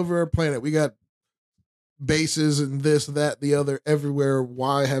all over our planet. We got bases and this, that, the other, everywhere.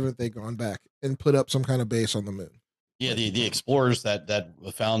 Why haven't they gone back and put up some kind of base on the moon? Yeah, the explorers that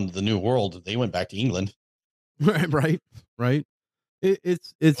found the New World, they went back to England. Right.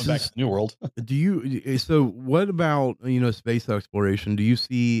 It's back to the New World. So what about, space exploration? Do you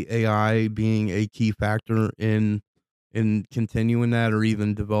see AI being a key factor in continuing that, or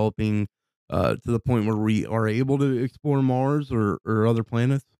even developing to the point where we are able to explore Mars or other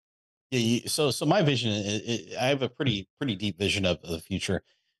planets? Yeah. So my vision, I have a pretty deep vision of the future.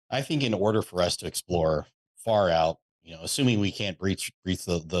 I think in order for us to explore far out, assuming we can't breach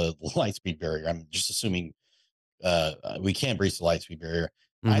the light speed barrier, I'm just assuming we can't breach the light speed barrier.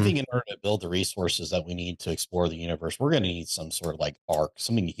 Mm-hmm. I think in order to build the resources that we need to explore the universe, we're going to need some sort of like arc,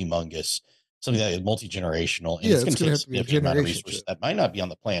 something humongous, something that is multi-generational, and it's going to take a significant amount of resources that might not be on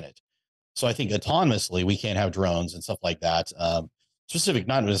the planet. So I think autonomously we can't have drones and stuff like that. Specific,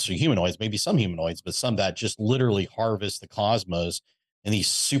 not necessarily humanoids, maybe some humanoids, but some that just literally harvest the cosmos and these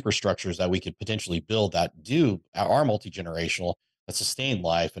superstructures that we could potentially build that are multi-generational, that sustain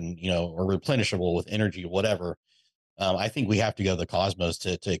life and, are replenishable with energy, whatever. I think we have to go to the cosmos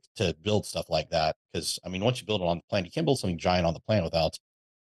to build stuff like that. Because I mean, once you build it on the planet, you can't build something giant on the planet without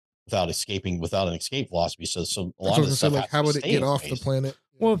an escape velocity. So a That's lot what of I the said. stuff Like, has how to would it stay get in off the space. planet?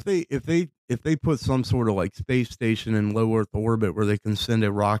 Well, if they put some sort of like space station in low Earth orbit where they can send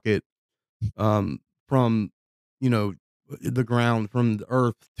a rocket from the ground from the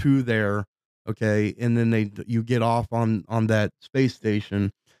Earth to there, okay, and then you get off on that space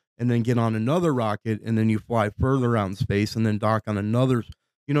station, and then get on another rocket, and then you fly further out in space, and then dock on another.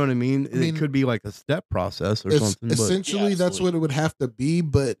 You know what I mean? It could be like a step process or something. But Essentially, that's what it would have to be.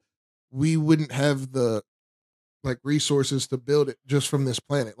 But we wouldn't have the like resources to build it just from this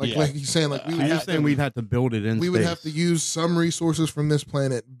planet. Like he's saying, like you're saying we'd have to build it in we space. would have to use some resources from this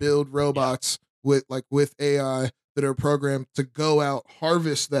planet, build robots with AI that are programmed to go out,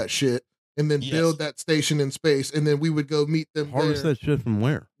 harvest that shit, and then build that station in space, and then we would go meet them. Harvest that shit from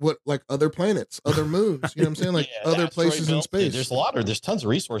where? What, like other planets, other moons? You know what I'm saying? Like other places in space. There's tons of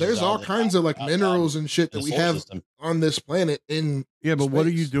resources. There's all kinds of like minerals and shit that we have on this planet. But space. what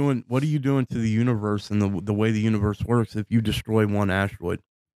are you doing? What are you doing to the universe and the way the universe works if you destroy one asteroid?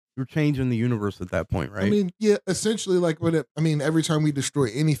 You're changing the universe at that point, right? I mean, yeah, essentially, like every time we destroy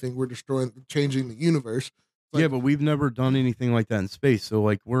anything, we're changing the universe. Like, yeah, but we've never done anything like that in space. So,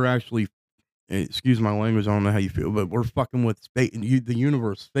 like, we're actually, excuse my language, I don't know how you feel, but we're fucking with space, the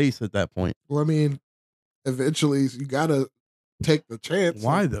universe, space at that point. Well, I mean, eventually, you gotta take the chance.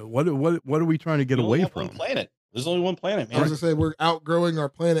 Why though? What are we trying to get away from? One planet. There's only one planet, man. I was gonna say we're outgrowing our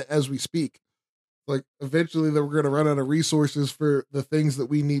planet as we speak. Like eventually that we're going to run out of resources for the things that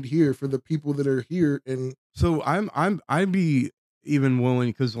we need here for the people that are here. And so I'd be even willing,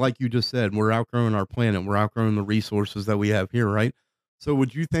 because like you just said, we're outgrowing our planet, we're outgrowing the resources that we have here, right? So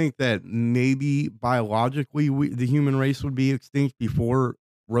would you think that maybe biologically the human race would be extinct before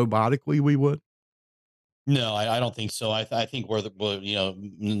robotically we would? No, I don't think so. I think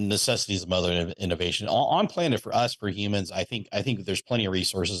necessity is the mother of innovation on planet for us, for humans. I think there's plenty of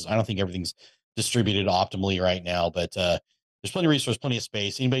resources. I don't think everything's distributed optimally right now, but there's plenty of resources, plenty of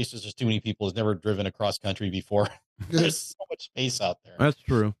space. Anybody says there's too many people has never driven across country before. There's so much space out there. That's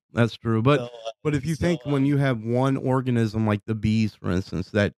true. But if you think when you have one organism like the bees, for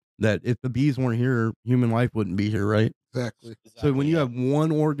instance, that if the bees weren't here, human life wouldn't be here, right? Exactly. So when you have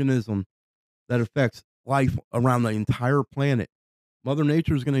one organism that affects life around the entire planet, Mother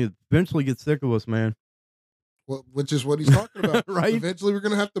Nature is going to eventually get sick of us, man. Well, which is what he's talking about. Right. Eventually, we're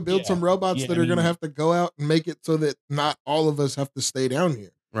going to have to build some robots that are going to have to go out and make it so that not all of us have to stay down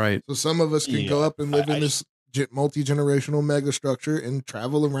here. Right. So some of us can go up and live in this multi-generational mega structure and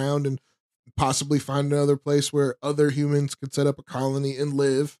travel around and possibly find another place where other humans could set up a colony and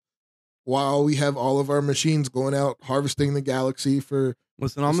live while we have all of our machines going out harvesting the galaxy for.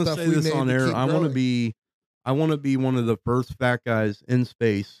 Listen, I'm going to say this on air. I want to be one of the first fat guys in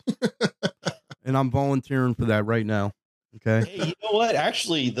space. And I'm volunteering for that right now. Okay. Hey, you know what?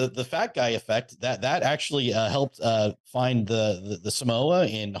 Actually, the fat guy effect that actually helped find the Samoa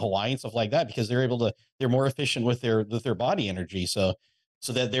in Hawaii and stuff like that, because they're more efficient with their body energy. So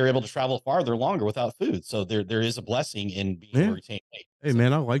that they're able to travel farther longer without food. So there is a blessing in being able to retain weight. Hey,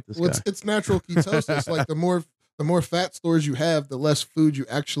 man, I like this guy. It's natural ketosis. Like the more fat stores you have, the less food you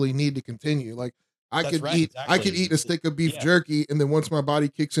actually need to continue. Like I could eat a stick of beef jerky, and then once my body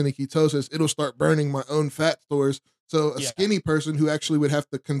kicks into ketosis, it'll start burning my own fat stores. So a skinny person who actually would have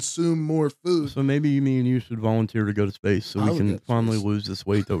to consume more food. So maybe me and you should volunteer to go to space so we can finally lose this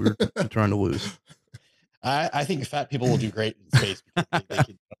weight that we're trying to lose. I think fat people will do great in space because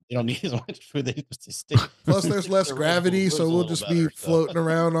they don't need as much food. They just stick. Plus, there's less gravity, so we'll just be floating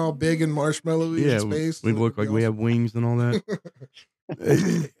around all big and marshmallowy in space. We look like we have wings and all that.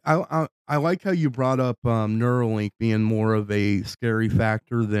 I like how you brought up Neuralink being more of a scary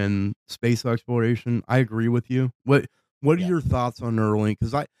factor than space exploration. I agree with you. What are your thoughts on Neuralink?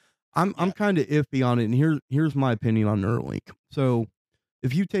 Because I'm kind of iffy on it, and here's my opinion on Neuralink. So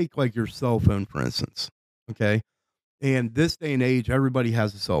if you take like your cell phone, for instance, okay, and this day and age, everybody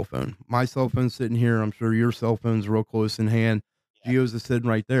has a cell phone. My cell phone's sitting here. I'm sure your cell phone's real close in hand. Gio's is sitting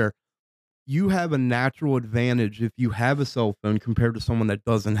right there. You have a natural advantage if you have a cell phone compared to someone that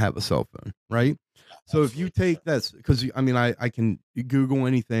doesn't have a cell phone, right? So if you take that, because I mean, I can Google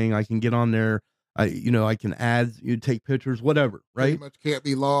anything, I can get on there, I can add, you take pictures, whatever, right? Pretty much can't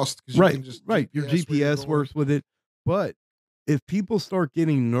be lost. Right, right. Your GPS works with it, but if people start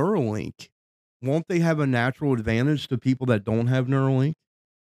getting Neuralink, won't they have a natural advantage to people that don't have Neuralink?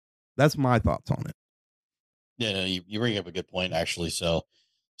 That's my thoughts on it. Yeah, no, you bring up a good point actually. So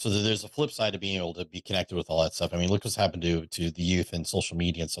there's a flip side to being able to be connected with all that stuff. I mean, look what's happened to the youth and social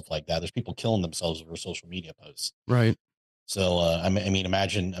media and stuff like that. There's people killing themselves over social media posts. Right. So I mean,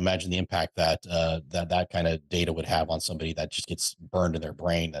 imagine the impact that that kind of data would have on somebody that just gets burned in their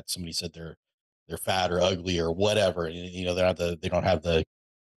brain. That somebody said they're fat or ugly or whatever. You know, they don't have the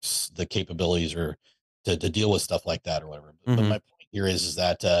capabilities or to deal with stuff like that or whatever. But my point here is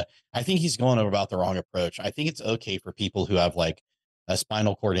that I think he's going about the wrong approach. I think it's okay for people who have like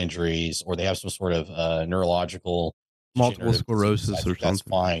spinal cord injuries or they have some sort of neurological Multiple degenerative disease. sclerosis I or think that's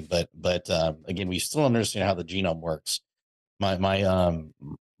something. fine. But again, we still don't understand how the genome works.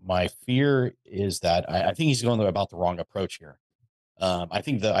 My fear is that I think he's going about the wrong approach here. I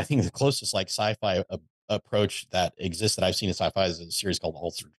think the closest like sci-fi approach that exists that I've seen in sci-fi is a series called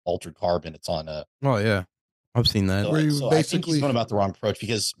Altered Carbon. It's on Oh yeah, I've seen that. Where you I think he's basically going about the wrong approach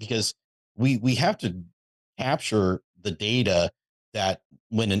because we have to capture the data that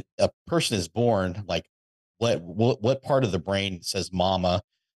when a person is born, like what part of the brain says mama,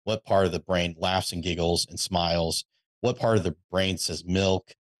 what part of the brain laughs and giggles and smiles, what part of the brain says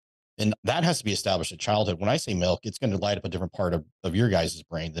milk, and that has to be established at childhood. When I say milk, it's going to light up a different part of your guys'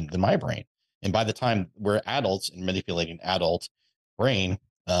 brain than my brain. And by the time we're adults and manipulating adult brain,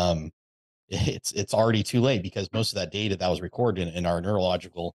 it's already too late because most of that data that was recorded in our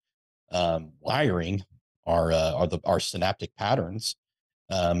neurological wiring our synaptic patterns.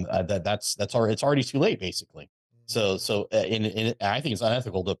 It's already too late basically. So and I think it's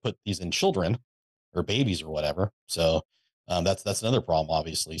unethical to put these in children or babies or whatever. So that's another problem,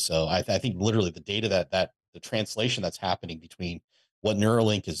 obviously. So I think literally the data that the translation that's happening between what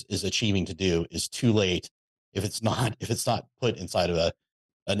Neuralink is achieving to do is too late if it's not put inside of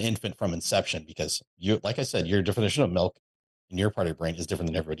an infant from inception, because you, like I said, your definition of milk in your part of your brain is different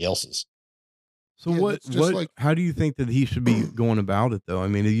than everybody else's. So Yeah, that's just like how do you think that he should be going about it though? I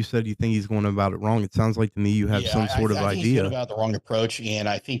mean, you said you think he's going about it wrong. It sounds like to me you have some sort of I think he's going idea. about the wrong approach, and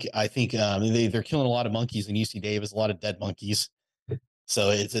I think they're killing a lot of monkeys in UC Davis, a lot of dead monkeys. So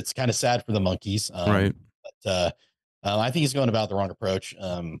it's kind of sad for the monkeys. Right. But I think he's going about the wrong approach.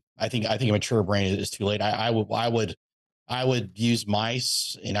 I think a mature brain is too late. I would use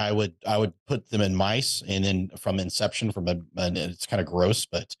mice, and I would put them in mice, and then from inception, and it's kind of gross,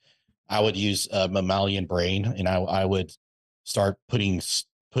 but I would use a mammalian brain, and I would start putting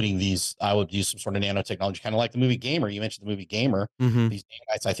these. I would use some sort of nanotechnology, kind of like the movie Gamer. You mentioned the movie Gamer. These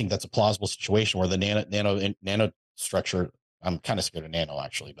nanites, I think that's a plausible situation where the nano structure. I'm kind of scared of nano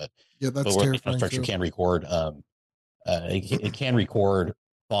actually, but yeah, that's where terrifying structure too. can record. It can record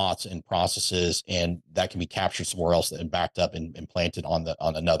thoughts and processes, and that can be captured somewhere else and backed up and implanted on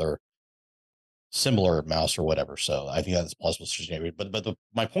another similar mouse or whatever. So I think that's possible. But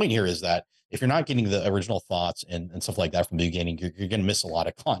my point here is that if you're not getting the original thoughts and stuff like that from the beginning, you're going to miss a lot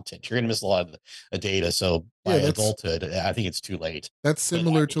of content. You're going to miss a lot of the data. So by adulthood, I think it's too late. That's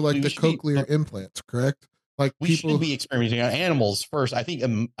similar to like the cochlear implants, correct? Like we should be experimenting on animals first. I think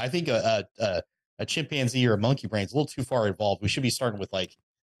a chimpanzee or a monkey brain is a little too far involved. We should be starting with like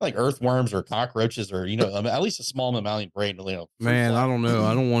earthworms or cockroaches or at least a small mammalian brain. Man, I don't know.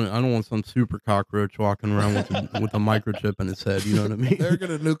 I don't want some super cockroach walking around with a microchip in its head. You know what I mean? They're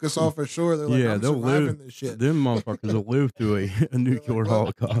gonna nuke us all for sure. They're like, I'm they'll surviving live. this shit. Them motherfuckers will live through a nuclear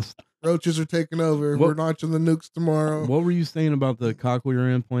holocaust. Roaches are taking over. We're launching the nukes tomorrow. What were you saying about the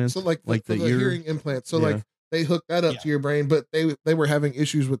cochlear implants? So like the hearing implants. So like they hooked that up to your brain, but they were having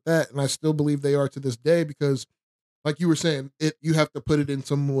issues with that, and I still believe they are to this day because, like you were saying, you have to put it in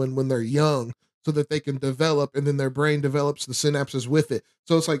someone when they're young so that they can develop, and then their brain develops the synapses with it.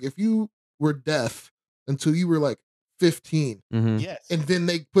 So it's like if you were deaf until you were like 15, yes, and then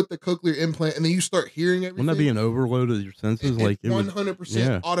they put the cochlear implant, and then you start hearing everything. Wouldn't that be an overload of your senses? It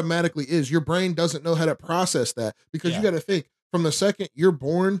 100% automatically is. Your brain doesn't know how to process that because you got to think from the second you're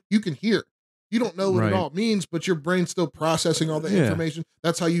born, you can hear. You don't know what it all means, but your brain's still processing all the information.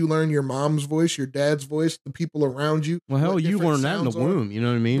 That's how you learn your mom's voice, your dad's voice, the people around you. Well, hell, you learn that in the womb. You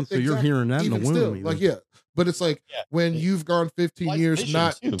know what I mean? So you're hearing that in the womb. Still, but it's like when you've gone 15 years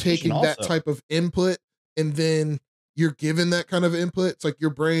not taking that type of input, and then you're given that kind of input, it's like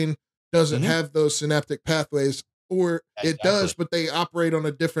your brain doesn't have those synaptic pathways, or it does, but they operate on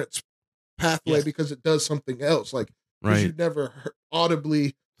a different pathway because it does something else. Like, because you never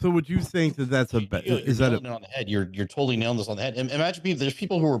audibly. So would you think that that's on the head? You're totally nailing this on the head. And imagine there's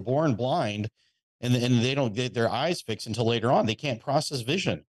people who are born blind and they don't get their eyes fixed until later on. They can't process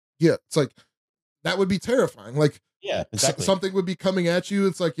vision. Yeah. It's like that would be terrifying. Like, Yeah, exactly. something would be coming at you.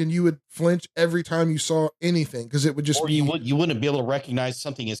 It's like, and you would flinch every time you saw anything because it would just or be. you wouldn't be able to recognize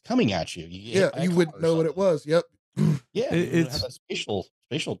something is coming at you. You get hit Yeah, by a you car wouldn't or know what it something. was. Yep. Yeah, you wouldn't have It's a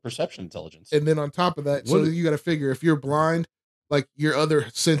spatial perception intelligence. And then on top of that, so What- you got to figure if you're blind, like your other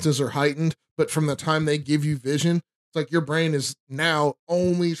senses are heightened, but from the time they give you vision, it's like your brain is now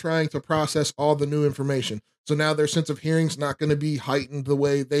only trying to process all the new information. So now their sense of hearing's not going to be heightened the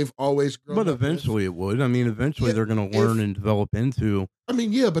way they've always grown but up with. eventually it would. I mean, eventually Yeah, they're going to learn and develop into. I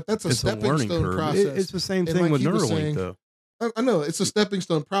mean, yeah, but that's a It's a stepping learning stone curve. process. It's the same And thing like with he was Neuralink, saying, though. I know it's a stepping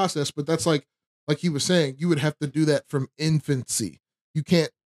stone process, but that's like he was saying, you would have to do that from infancy. You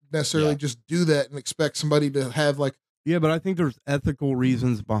can't necessarily Yeah. just do that and expect somebody to have like. Yeah, but I think there's ethical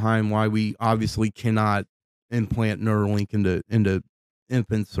reasons behind why we obviously cannot implant Neuralink into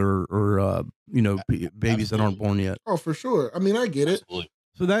infants or babies that aren't Absolutely. born yet. Oh, for sure. I mean, I get it. Absolutely.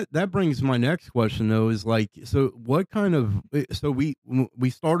 So that brings my next question though is like, so what kind of, so we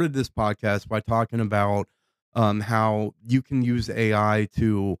started this podcast by talking about how you can use AI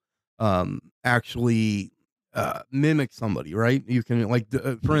to actually mimic somebody, right? You can like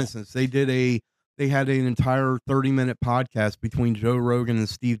for instance, they had an entire 30-minute podcast between Joe Rogan and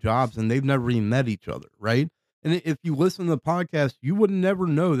Steve Jobs, and they've never even met each other, right? And if you listen to the podcast, you would never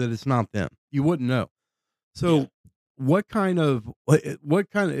know that it's not them. You wouldn't know. So Yeah. what kind of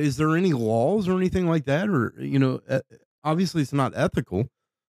is there any laws or anything like that, or obviously it's not ethical,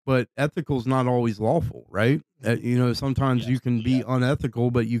 but ethical is not always lawful, right? Sometimes you can be unethical,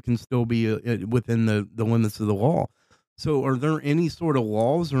 but you can still be within the limits of the law. So are there any sort of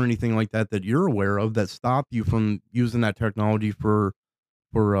laws or anything like that that you're aware of that stop you from using that technology for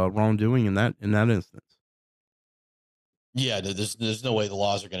wrongdoing in that instance? Yeah, there's no way the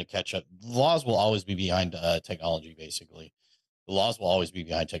laws are going to catch up. The laws will always be behind technology. Basically, the laws will always be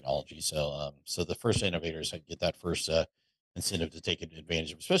behind technology. So the first innovators get that first incentive to take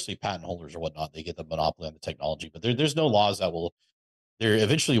advantage of, especially patent holders or whatnot. They get the monopoly on the technology. But there's no laws that will. There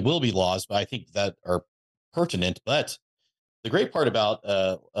eventually will be laws, but I think that are pertinent. But the great part about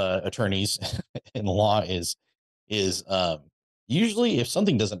attorneys in the law is usually if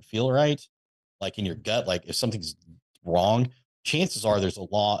something doesn't feel right, like in your gut, like if something's wrong, chances are there's a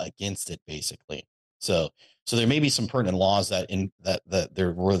law against it, basically. So there may be some pertinent laws that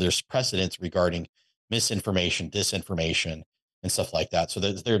where there's precedents regarding misinformation, disinformation, and stuff like that. So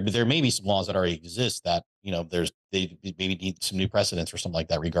there may be some laws that already exist that they maybe need some new precedents or something like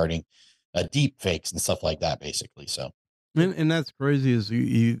that regarding deep fakes and stuff like that, basically. So And that's crazy is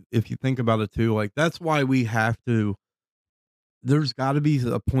you if you think about it too, like that's why we have to, there's got to be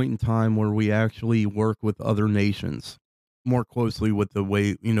a point in time where we actually work with other nations more closely with the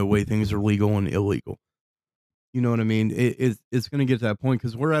way things are legal and illegal. You know what I mean? It's going to get to that point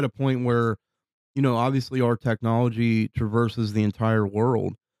because we're at a point where, obviously our technology traverses the entire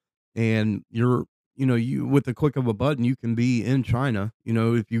world, and you with the click of a button, you can be in China.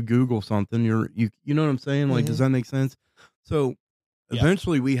 If you Google something, you know what I'm saying? Like, does that make sense? So Yeah.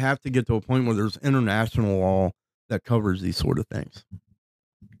 eventually we have to get to a point where there's international law that covers these sort of things.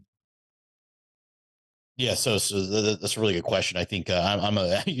 Yeah, so that's a really good question. I think I'm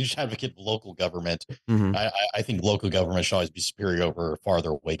a huge advocate of local government. Mhm. I think local government should always be superior over farther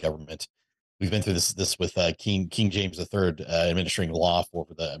away government. We've been through this with King James III administering law for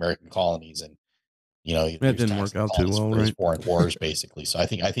the American colonies, and That didn't work out too well, for his right? foreign wars, basically. So I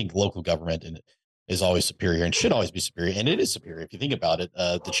think local government is always superior and should always be superior, and it is superior if you think about it.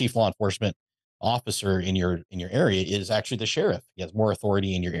 The chief law enforcement officer in your area is actually the sheriff. He has more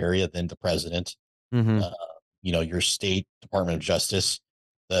authority in your area than the president. Mhm. Your state Department of Justice,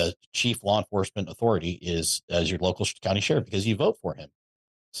 the chief law enforcement authority is as your local county sheriff because you vote for him.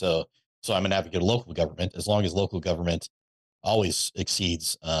 So I'm an advocate of local government as long as local government always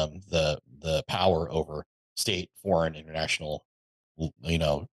exceeds the power over state, foreign, international,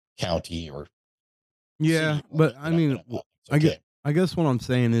 county or Yeah, city. but I mean, I guess what I'm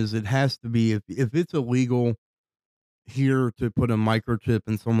saying is it has to be if it's illegal here to put a microchip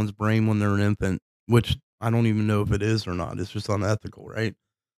in someone's brain when they're an infant, which I don't even know if it is or not. It's just unethical, right?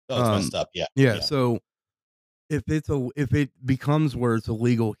 Oh, it's messed up. Yeah. Yeah. So if it becomes where it's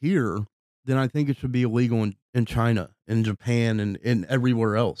illegal here, then I think it should be illegal in China, in Japan, and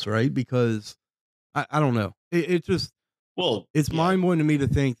everywhere else, right? Because I don't know. It just Well, it's yeah. mind blowing to me to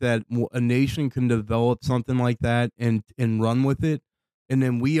think that a nation can develop something like that and run with it, and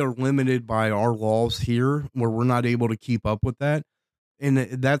then we are limited by our laws here, where we're not able to keep up with that, and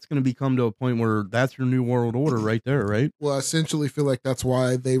that's going to become to a point where that's your new world order right there, right? Well, I essentially feel like that's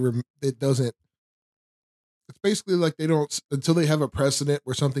why it doesn't. it's basically like they don't, until they have a precedent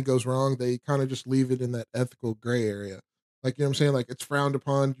where something goes wrong, they kind of just leave it in that ethical gray area. Like, you know what I'm saying? Like, it's frowned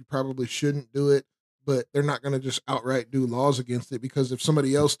upon. You probably shouldn't do it, but they're not going to just outright do laws against it, because if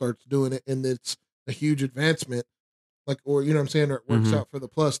somebody else starts doing it and it's a huge advancement, like, or, you know what I'm saying, or it works out for the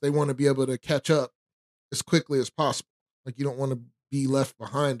plus, they want to be able to catch up as quickly as possible. Like, you don't want to be left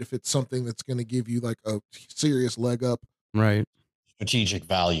behind if it's something that's going to give you like a serious leg up. Right. Strategic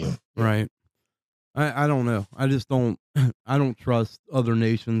value. Right. I don't know. I just don't I don't trust other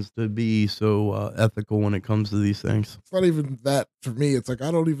nations to be so ethical when it comes to these things. It's not even that for me. It's like I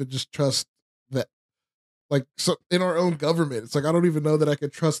don't even just trust that. Like, so in our own government, it's like I don't even know that I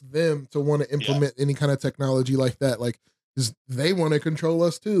could trust them to want to implement any kind of technology like that. Like, because they want to control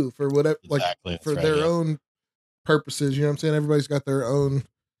us too for whatever, Exactly. like for their own purposes. You know what I'm saying? Everybody's got their own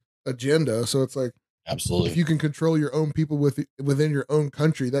agenda, so it's like, Absolutely. if you can control your own people within your own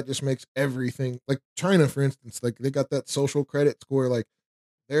country, that just makes everything, like China, for instance, like they got that social credit score, like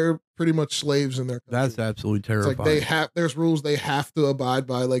they're pretty much slaves in their country. That's absolutely It's terrifying. like there's rules they have to abide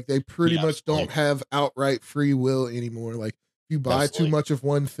by. Like, they pretty much don't have outright free will anymore. Like, if you buy too much of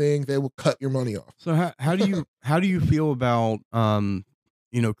one thing, they will cut your money off. So how do you feel about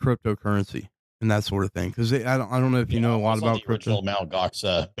cryptocurrency and that sort of thing? Because I don't know if you know a lot about the original Mt. Gox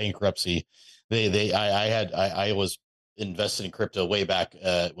bankruptcy. I was invested in crypto way back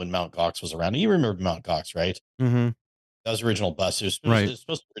when Mt. Gox was around. You remember Mt. Gox, right? Mm-hmm. That was the original bus. It was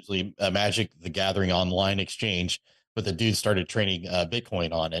supposed to be originally Magic the Gathering online exchange, but the dude started trading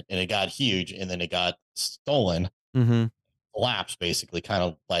Bitcoin on it, and it got huge, and then it got stolen, collapsed, basically, kind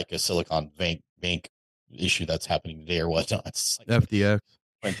of like a Silicon Bank issue that's happening today or whatnot. It's like FTX.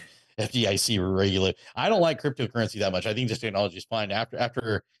 FDIC regulate. I don't like cryptocurrency that much. I think this technology is fine.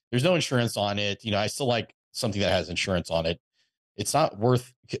 After there's no insurance on it. I still like something that has insurance on it. It's not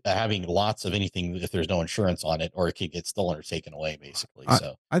worth having lots of anything if there's no insurance on it, or it could get stolen or taken away, basically.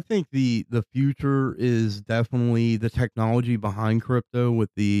 I think the future is definitely the technology behind crypto with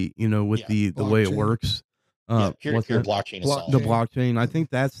the the way it works. Peer-to-peer blockchain itself. The blockchain. I think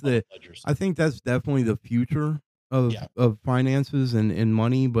that's definitely the future of finances and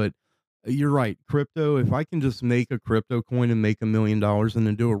money. But you're right, crypto. If I can just make a crypto coin and make $1 million and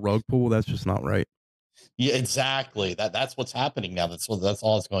then do a rug pull, that's just not right. Yeah, exactly. That's what's happening now. That's all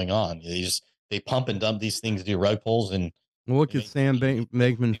that's going on. They pump and dump these things, do rug pulls, and look at Sam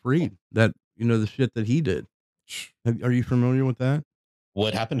Bankman-Fried. That the shit that he did. Are you familiar with that?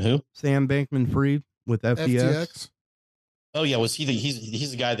 What happened? Who? Sam Bankman-Fried with FTX. Oh yeah, was he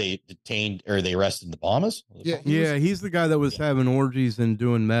he's the guy they detained or they arrested in the Bahamas? He's the guy that was having orgies and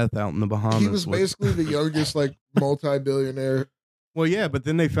doing meth out in the Bahamas. He was basically the youngest multi-billionaire. Well, yeah, but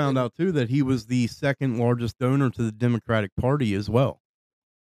then they found out too that he was the second largest donor to the Democratic Party as well.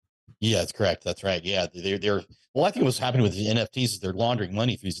 Yeah, that's correct. That's right. Yeah, they're well. I think what's happening with the NFTs is they're laundering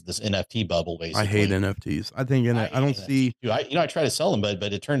money through this NFT bubble. Basically, I hate NFTs. I think I don't see. I try to sell them,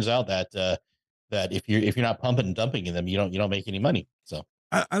 but it turns out that if you're not pumping and dumping in them, you don't make any money. So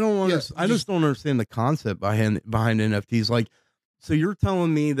I don't understand. I just don't understand the concept behind NFTs. Like, so you're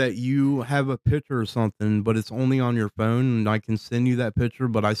telling me that you have a picture or something, but it's only on your phone, and I can send you that picture,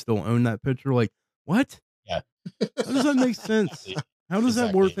 but I still own that picture. Like, what? Yeah. How does that make sense? How does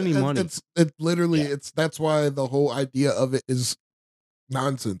that worth any money? That's why the whole idea of it is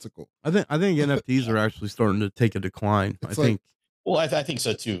nonsensical. I think NFTs are actually starting to take a decline. Well, I think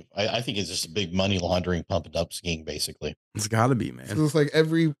so too. I think it's just a big money laundering pump and dump scheme, basically. It's got to be, man. So it's like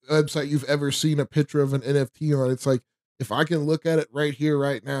every website you've ever seen a picture of an NFT on. It's like, if I can look at it right here,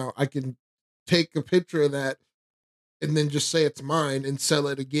 right now, I can take a picture of that and then just say it's mine and sell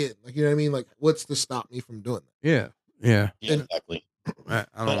it again. Like, you know what I mean? Like, what's to stop me from doing that? Yeah, exactly. But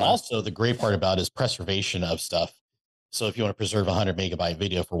also the great part about it is preservation of stuff. So if you want to preserve 100 megabyte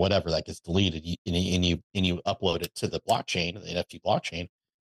video for whatever that gets deleted, and you upload it to the blockchain, the NFT blockchain,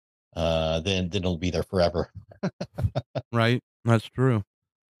 then it'll be there forever. Right, that's true.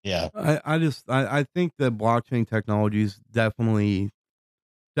 Yeah, I think that blockchain technology is definitely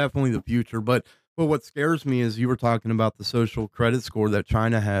the future. But what scares me is you were talking about the social credit score that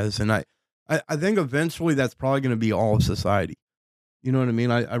China has, and I think eventually that's probably going to be all of society. You know what I mean?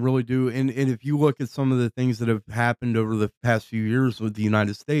 I really do. And if you look at some of the things that have happened over the past few years with the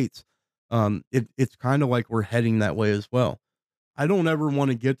United States, it's kind of like we're heading that way as well. I don't ever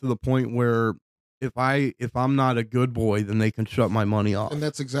want to get to the point where if I'm not a good boy, then they can shut my money off. And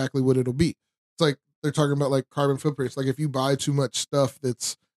that's exactly what it'll be. It's like they're talking about like carbon footprints. Like, if you buy too much stuff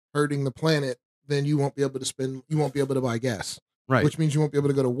that's hurting the planet, then you won't be able to buy gas. Right. Which means you won't be able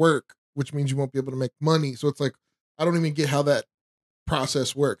to go to work, which means you won't be able to make money. So it's like, I don't even get how that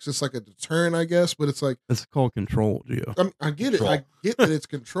process works. It's like a deterrent, I guess, but it's like It's called control, Gio. I get it. Control. I get that it's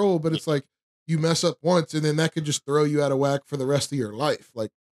control, but it's like you mess up once and then that could just throw you out of whack for the rest of your life.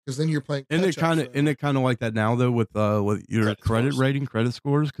 Like, because then you're playing. And it kind of like that now though with your credit rating, credit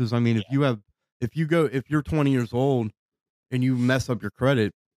scores. Because I mean, if you're 20 years old and you mess up your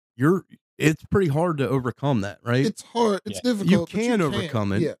credit, it's pretty hard to overcome that, right? It's hard. It's difficult. You can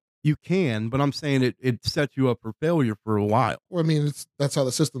overcome it. Yeah. You can, but I'm saying it sets you up for failure for a while. Well, I mean, that's how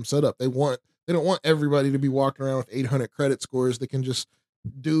the system's set up. They don't want everybody to be walking around with 800 credit scores that can just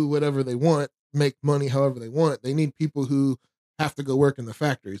do whatever they want, make money however they want. They need people who have to go work in the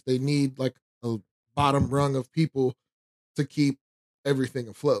factories. They need like a bottom rung of people to keep everything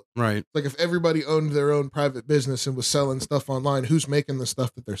afloat. Right. Like if everybody owned their own private business and was selling stuff online, who's making the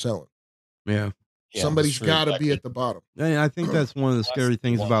stuff that they're selling? Yeah. Somebody's got to be at the bottom. And I think that's one of the scary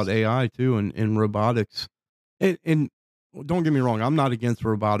things about AI too, and robotics. And don't get me wrong, I'm not against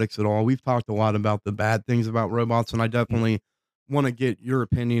robotics at all. We've talked a lot about the bad things about robots, and I definitely want to get your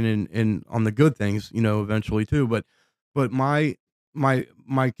opinion and on the good things, eventually too. But my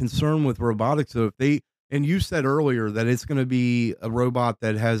concern with robotics, so and you said earlier that it's going to be a robot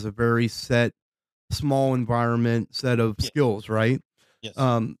that has a very set, small environment set of skills, right? Yes.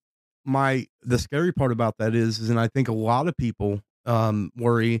 The scary part about that is, and I think a lot of people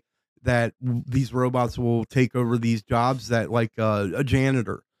worry that these robots will take over these jobs that like a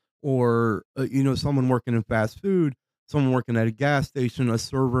janitor or someone working in fast food, someone working at a gas station, a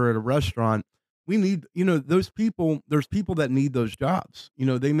server at a restaurant. We need, those people. There's people that need those jobs.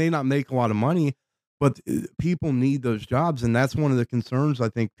 They may not make a lot of money, but people need those jobs, and that's one of the concerns I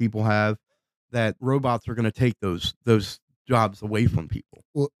think people have, that robots are going to take those jobs away from people.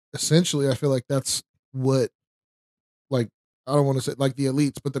 Well, essentially, I feel like that's what, like, I don't want to say like the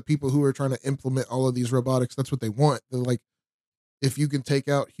elites, but the people who are trying to implement all of these robotics, that's what they want. They're like, if you can take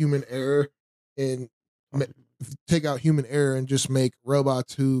out human error and just make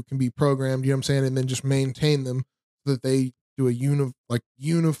robots who can be programmed, you know what I'm saying, and then just maintain them so that they do a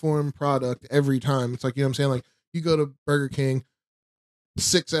uniform product every time. It's like, you know what I'm saying? Like you go to Burger King,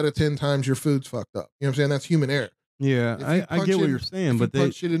 6 out of 10 times your food's fucked up. You know what I'm saying? That's human error. Yeah, I get what you're saying, but they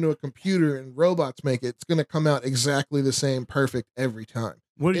punch it into a computer and robots make it, it's going to come out exactly the same, perfect every time.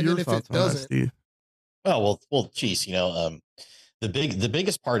 What are your thoughts on that, Steve? Oh, well, geez, the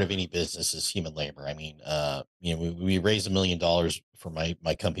biggest part of any business is human labor. I mean, we raised $1 million for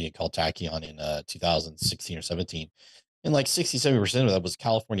my company called Tachyon in 2016 or 17, and like 60-70% of that was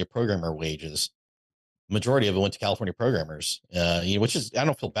California programmer wages. Majority of it went to California programmers, which is, I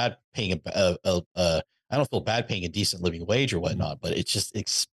don't feel bad paying I don't feel bad paying a decent living wage or whatnot, but it's just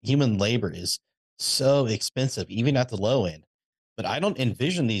human labor is so expensive, even at the low end. But I don't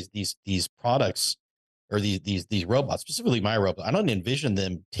envision these products or these robots, specifically my robot. I don't envision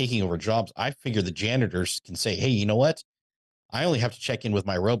them taking over jobs. I figure the janitors can say, hey, you know what? I only have to check in with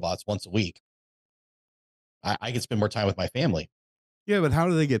my robots once a week. I can spend more time with my family. Yeah, but how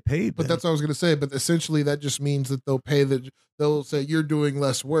do they get paid? But that's what I was going to say. But essentially, that just means that they'll say you're doing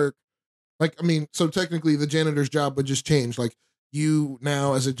less work. Like, I mean, so technically the janitor's job would just change. Like you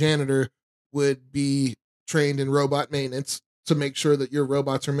now as a janitor would be trained in robot maintenance to make sure that your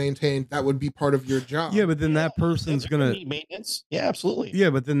robots are maintained. That would be part of your job. Yeah, but then that person's going to need maintenance. Yeah, absolutely.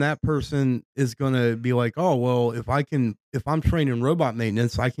 Yeah, but then that person is going to be like, oh, well, if I'm trained in robot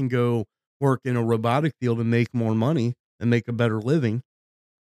maintenance, I can go work in a robotic field and make more money and make a better living.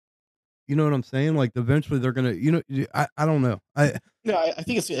 You know what I'm saying? Like eventually they're going to, I don't know. I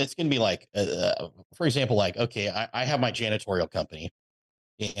think it's going to be like, for example, like, okay, I have my janitorial company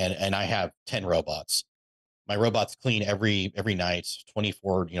and I have 10 robots. My robots clean every night,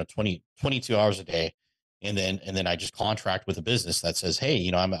 22 hours a day. And then I just contract with a business that says, hey,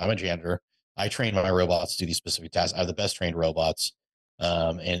 I'm a janitor. I train my robots to do these specific tasks. I have the best trained robots.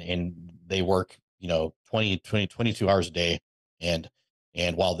 And they work, 22 hours a day. And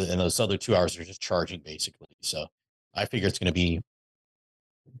while those other 2 hours are just charging basically. So I figure it's going to be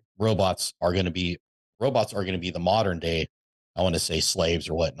robots are going to be the modern day, I want to say, slaves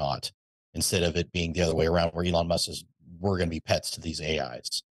or whatnot, instead of it being the other way around where Elon Musk says we're going to be pets to these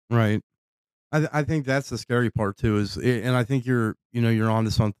AIs. Right. I think that's the scary part too, and I think you're onto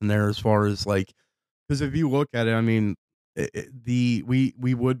something there as far as like, because if you look at it, I mean, we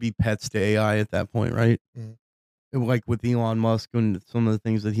would be pets to AI at that point, right? Mm. Like with Elon Musk and some of the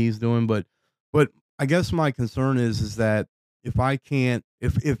things that he's doing, but I guess my concern is that if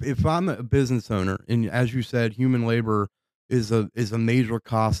I'm a business owner, and as you said, human labor is a major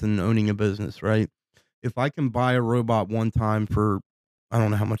cost in owning a business, right? If I can buy a robot one time for, I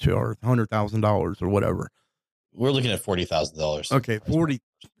don't know how much they are, $100,000 or whatever, We're looking at $40,000. Okay, 40,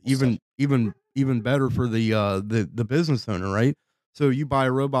 even better for the business owner, right? So you buy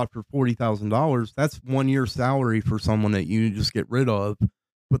a robot for $40,000. That's 1 year's salary for someone that you just get rid of,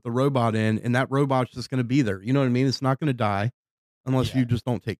 put the robot in, and that robot's just going to be there. You know what I mean? It's not going to die unless you just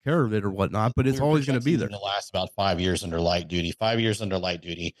don't take care of it or whatnot, but it's always going to be there. It'll last about 5 years under light duty,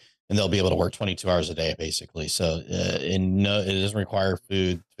 and they'll be able to work 22 hours a day, basically. So, it doesn't require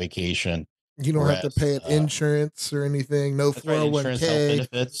food, vacation. You don't have to pay an insurance or anything. No 401k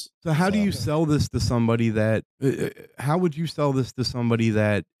benefits. So how do you sell this to somebody that? How would you sell this to somebody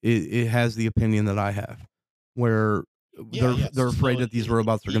that it has the opinion that I have, where they're afraid that these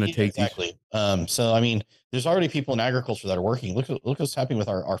robots are going to take exactly. So I mean, there's already people in agriculture that are working. Look what's happening with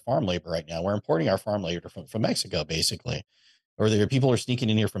our farm labor right now. We're importing our farm labor from Mexico, basically, or there people are sneaking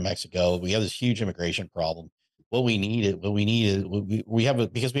in here from Mexico. We have this huge immigration problem. What we need is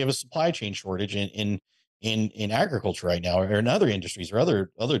because we have a supply chain shortage in agriculture right now, or in other industries, or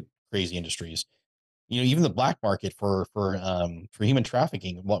other crazy industries. Even the black market for human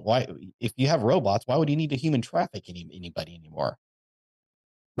trafficking. Why, if you have robots, why would you need to human traffic anybody anymore?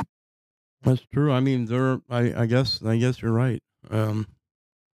 That's true. I mean, I guess you're right.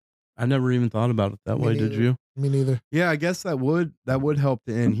 I never even thought about it that way. Did you? Me neither. Yeah, I guess that would help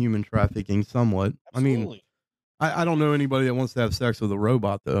to end human trafficking somewhat. Absolutely. I mean, I don't know anybody that wants to have sex with a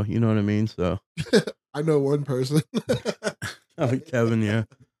robot, though. You know what I mean? So I know one person. Kevin, yeah.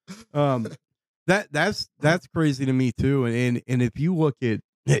 That's crazy to me too. And if you look at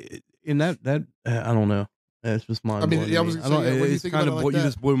in that I don't know. That's just mind. I mean, yeah, it's kind of what you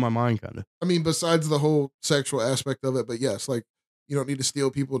just blew my mind, kind of. I mean, besides the whole sexual aspect of it, but yes, like you don't need to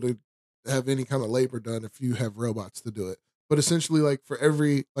steal people to have any kind of labor done if you have robots to do it. But essentially, like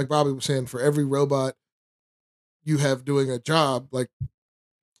like Bobby was saying, for every robot you have doing a job, like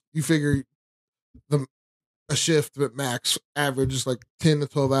you figure a shift at max average is like 10 to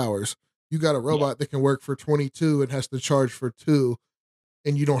 12 hours. You got a robot that can work for 22 and has to charge for 2,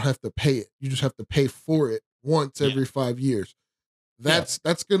 and you don't have to pay it. You just have to pay for it once every 5 years. That's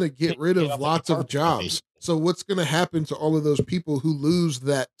going to get rid of lots of jobs. So what's going to happen to all of those people who lose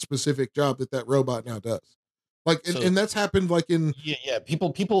that specific job that robot now does? Like, and that's happened like in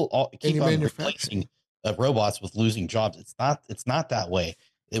people keep on replacing robots with losing jobs. It's not that way.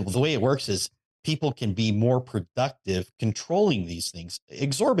 The way it works is people can be more productive controlling these things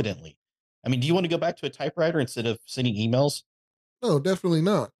exorbitantly. I mean, do you want to go back to a typewriter instead of sending emails? No, definitely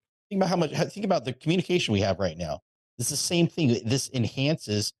not. Think about the communication we have right now. It's the same thing. This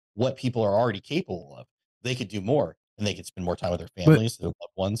enhances what people are already capable of. They could do more, and they could spend more time with their families, their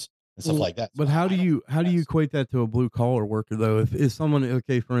loved ones, and stuff like that. But how do you equate that to a blue collar worker though? If someone,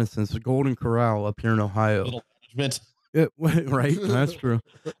 okay, for instance, a Golden Corral up here in Ohio, middle management. Right, that's true.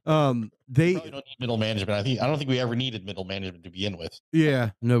 They don't need middle management. I don't think we ever needed middle management to begin with.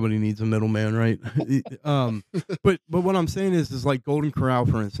 Yeah, nobody needs a middleman, right? But what I'm saying is like Golden Corral,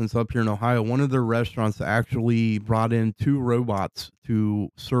 for instance, up here in Ohio, one of their restaurants actually brought in 2 robots to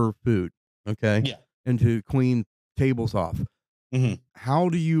serve food, okay, and to clean tables off. Mm-hmm. How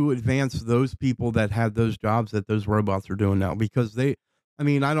do you advance those people that have those jobs that those robots are doing now? Because I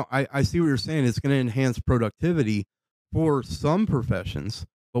see what you're saying. It's going to enhance productivity for some professions,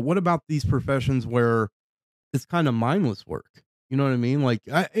 but what about these professions where it's kind of mindless work? You know what I mean? Like,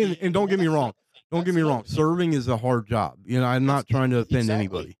 and don't get me wrong. Serving is a hard job. I'm not trying to offend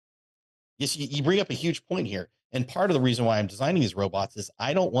anybody. Yes, you bring up a huge point here. And part of the reason why I'm designing these robots is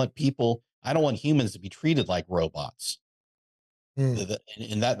I don't want humans to be treated like robots.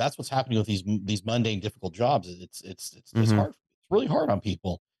 And that's what's happening with these mundane, difficult jobs. It's hard. It's really hard on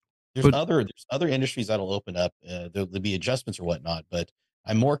people. There's other industries that'll open up. There'll be adjustments or whatnot, but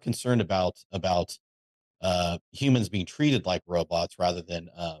I'm more concerned about humans being treated like robots rather than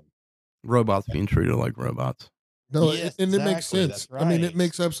robots being treated like robots. No, yes, and it makes sense. Right. I mean, it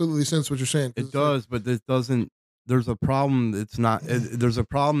makes absolutely sense what you're saying. It does, but it doesn't. There's a problem. It's not. There's a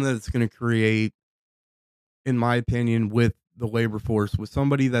problem that it's going to create, in my opinion, with the labor force, with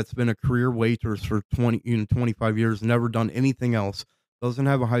somebody that's been a career waitress for 25 years, never done anything else, doesn't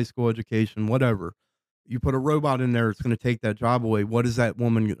have a high school education, whatever. You put a robot in there, it's going to take that job away. What is that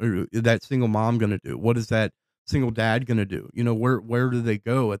woman, or that single mom, going to do? What is that single dad going to do? Where do they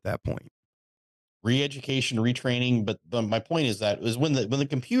go at that point? Re-education, retraining. But my point is that it was when the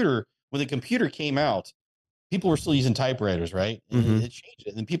computer came out, people were still using typewriters, right? And it changed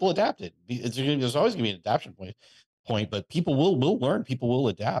it, and people adapted. There's always going to be an adaptation point, but people will learn. People will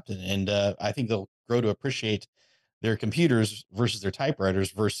adapt, and I think they'll grow to appreciate their computers versus their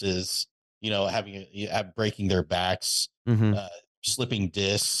typewriters versus breaking their backs, slipping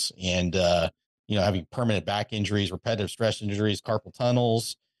discs, and having permanent back injuries, repetitive stress injuries, carpal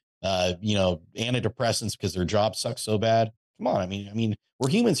tunnels, antidepressants because their job sucks so bad. Come on. I mean, we're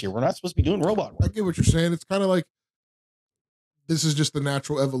humans here. We're not supposed to be doing robot I work. get what you're saying. It's kind of like this is just the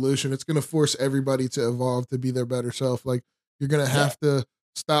natural evolution. It's going to force everybody to evolve to be their better self. Like you're going to have to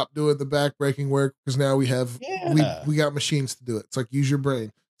stop doing the backbreaking work because now we have we got machines to do it. It's like use your brain.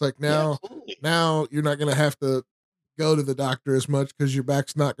 It's like now you're not going to have to go to the doctor as much because your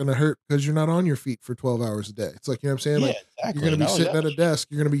back's not going to hurt because you're not on your feet for 12 hours a day. It's like, you know what I'm saying? Like exactly. You're going to be sitting at a desk.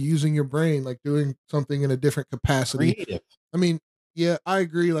 You're going to be using your brain, like doing something in a different capacity. Creative. I mean, yeah, I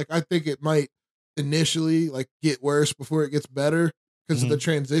agree. Like, I think it might initially like get worse before it gets better because of the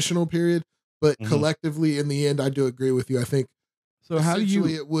transitional period. But collectively, in the end, I do agree with you. I think so. How do you?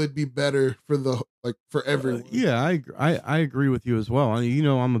 It would be better for for everyone. Yeah, I agree with you as well. I mean,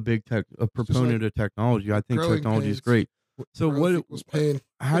 I'm a big proponent of technology. I think technology is great. So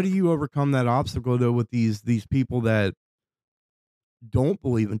how do you overcome that obstacle though with these people that don't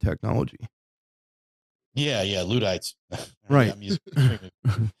believe in technology? Yeah, Luddites. Right.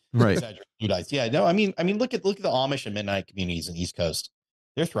 Right. Luddites. Yeah, no, I mean, look at the Amish and Mennonite communities in the East Coast.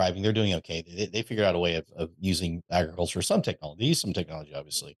 They're thriving. They're doing okay. They figured out a way of using agriculture, some technology. They use some technology,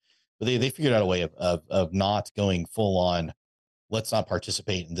 obviously, but they figured out a way of not going full on. Let's not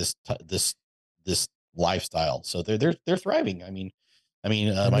participate in this lifestyle. So they're thriving. I mean,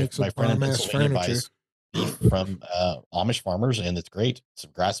 my friend in Pennsylvania buys beef from Amish farmers, and it's great. It's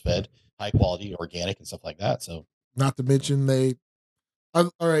grass fed, high quality, organic, and stuff like that. So, not to mention all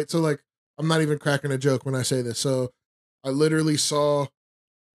right. So like, I'm not even cracking a joke when I say this. So I literally saw.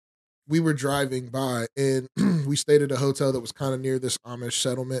 We were driving by and we stayed at a hotel that was kind of near this Amish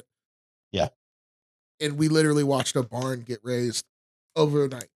settlement. Yeah. And we literally watched a barn get raised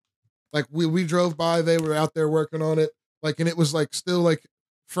overnight. Like we drove by, they were out there working on it. Like, and it was like still like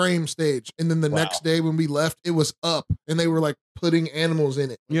frame stage. And then the next day when we left, it was up and they were like putting animals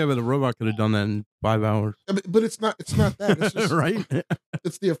in it. Yeah, but a robot could have done that in 5 hours. But it's not that. It's just, right.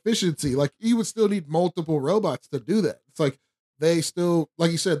 It's the efficiency. Like you would still need multiple robots to do that. It's like, they still, like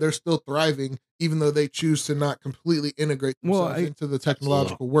you said, they're still thriving, even though they choose to not completely integrate themselves into the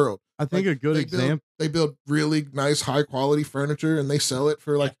technological world. I think a good example. They build really nice, high quality furniture, and they sell it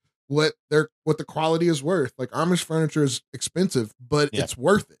for like what the quality is worth. Like Amish furniture is expensive, but it's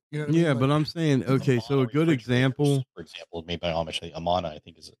worth it. You know what I mean? Like, but I'm saying, okay, so a good example, for example, made by Amish, Amana, I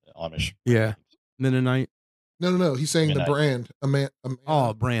think is Amish. Yeah, Mennonite. No. He's saying the brand.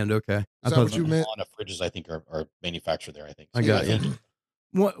 Brand. Okay. I thought what you meant. Amana fridges, I think, are manufactured there. I think. I got you.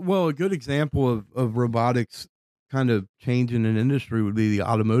 Well, a good example of robotics kind of changing an industry would be the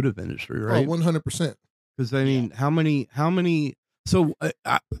automotive industry, right? 100%. Because I mean, how many? So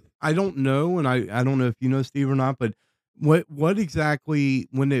I don't know, and I don't know if you know, Steve, or not, but what exactly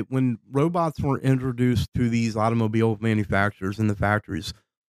when robots were introduced to these automobile manufacturers in the factories,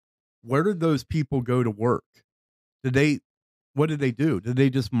 where did those people go to work? What did they do? Did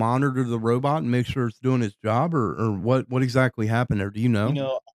they just monitor the robot and make sure it's doing its job, or what exactly happened there? Do you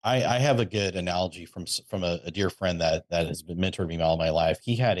know? I have a good analogy from a dear friend that has been mentoring me all my life.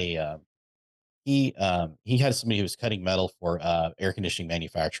 He had he had somebody who was cutting metal for air conditioning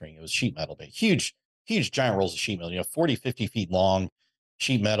manufacturing. It was sheet metal, but huge giant rolls of sheet metal, 40, 50 feet long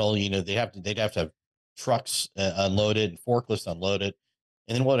sheet metal. They'd have to have trucks unloaded and forklifts unloaded.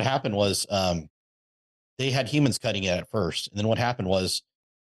 And then what happened was they had humans cutting it at first. And then what happened was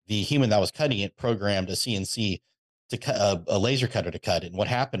the human that was cutting it programmed a CNC to cut a laser cutter to cut it. And what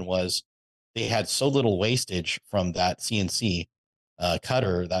happened was they had so little wastage from that CNC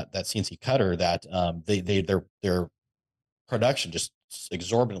cutter, that CNC cutter, that their production just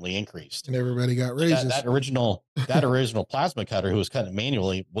exorbitantly increased. And everybody got raises. That original plasma cutter who was cutting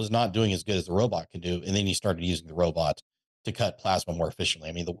manually was not doing as good as the robot could do. And then he started using the robot to cut plasma more efficiently.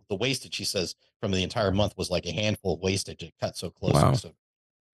 I mean, the wastage, he says, from the entire month was like a handful of wastage. It cut so close. Wow. So,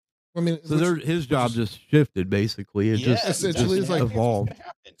 I mean, so his job just shifted, basically. It just essentially is like evolved.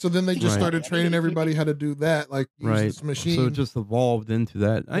 So then they just started training everybody how to do that, like use this machine. So it just evolved into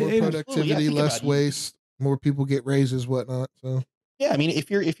that. More productivity, less waste, more people get raises, whatnot. So yeah, I mean, if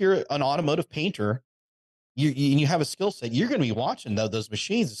you're an automotive painter, you have a skill set, you're going to be watching those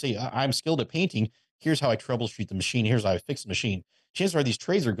machines and say, I'm skilled at painting. Here's how I troubleshoot the machine. Here's how I fix the machine. Chances are these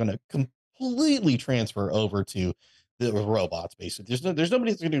trades are going to completely transfer over to the robots. Basically, there's nobody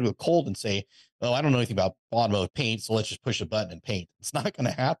that's going to do a cold and say, "Oh, I don't know anything about automotive paint, so let's just push a button and paint." It's not going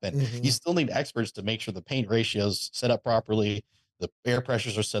to happen. You still need experts to make sure the paint ratios set up properly, the air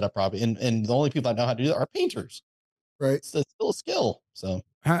pressures are set up properly, and the only people that know how to do that are painters. Right, it's still a skill. So,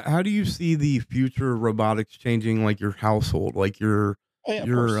 how do you see the future of robotics changing, like your household, like your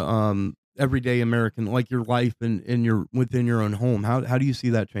everyday American, like your life and your within your own home? How do you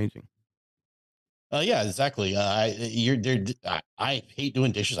see that changing? Yeah, exactly. You're there. I hate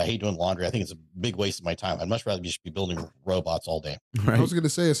doing dishes. I hate doing laundry. I think it's a big waste of my time. I'd much rather just be building robots all day. Right. I was going to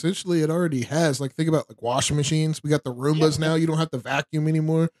say, essentially, it already has. Like, think about like washing machines. We got the Roombas now. You don't have to vacuum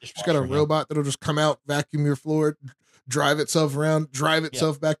anymore. Just got a robot that'll just come out, vacuum your floor, drive itself around, drive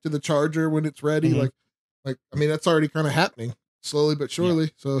itself back to the charger when it's ready. Like I mean, that's already kind of happening slowly but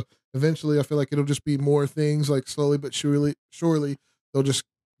surely. So eventually, I feel like it'll just be more things like slowly but surely they'll just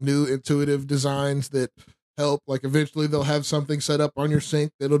new intuitive designs that help. Like eventually, they'll have something set up on your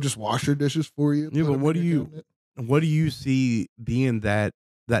sink that'll just wash your dishes for you. Yeah, but what do you see being that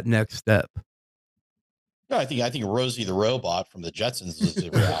next step? No, I think Rosie the robot from the Jetsons is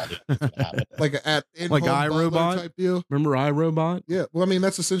a reality. Like like iRobot type deal. Remember iRobot? Yeah. Well, I mean,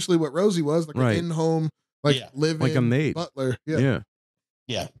 that's essentially what Rosie was, like an in-home, living like a maid butler. Yeah.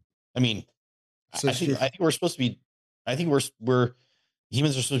 I mean, I think we're supposed to be. I think we're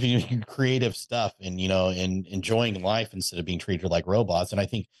humans are supposed to be doing creative stuff and and enjoying life instead of being treated like robots. And I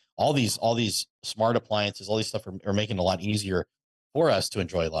think all these smart appliances, all these stuff are making it a lot easier for us to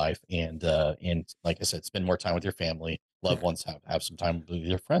enjoy life and like I said, spend more time with your family, loved ones, have some time with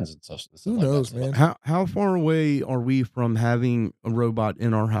your friends and stuff. Who knows, man? How far away are we from having a robot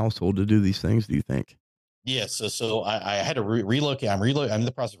in our household to do these things, do you think? Yeah, so I had to relocate. I'm in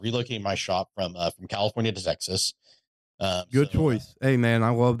the process of relocating my shop from California to Texas. Good choice. Hey man,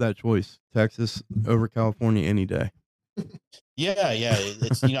 I love that choice. Texas over California any day. Yeah.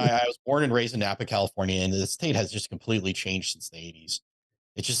 It's I was born and raised in Napa, California, and the state has just completely changed since the 80s.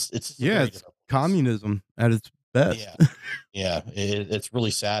 It's communism at its best. It's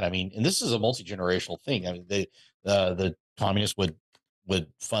really sad. I mean, and this is a multi-generational thing. I mean, the communists would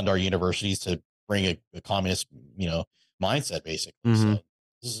fund our universities to bring a communist mindset basically. Mm-hmm.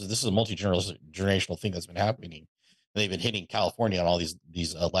 So this is a multi-generational thing that's been happening. They've been hitting California on all these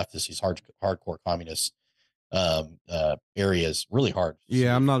leftists, these hardcore communist areas really hard.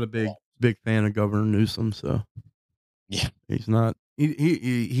 Yeah, I'm not a big fan of Governor Newsom, so yeah, he's not.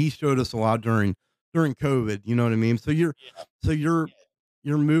 He showed us a lot during COVID. You know what I mean? So you're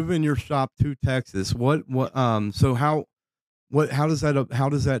moving your shop to Texas. So how does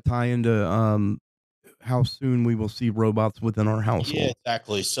that tie into how soon we will see robots within our household? Yeah,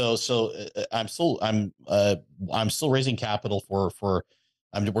 exactly. So I'm still raising capital for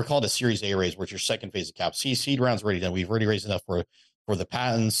we're called a Series A raise, which is your second phase of cap. Seed round's already done. We've already raised enough for the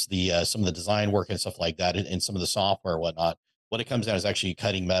patents, the some of the design work and stuff like that, and some of the software and whatnot. What it comes down is actually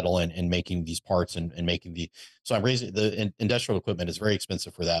cutting metal and making these parts and making so I'm raising the industrial equipment is very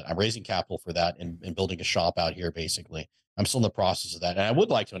expensive for that. I'm raising capital for that and building a shop out here basically. I'm still in the process of that. And I would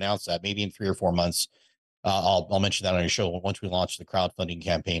like to announce that maybe in 3 or 4 months, I'll mention that on your show once we launch the crowdfunding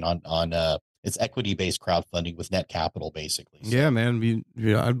campaign on it's equity-based crowdfunding with net capital, basically. So, yeah, man.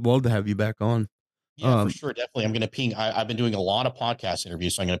 I'd love to have you back on. Yeah, for sure. Definitely. I'm going to ping. I've been doing a lot of podcast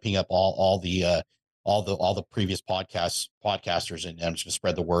interviews, so I'm going to ping up all the previous podcasters, and I'm just going to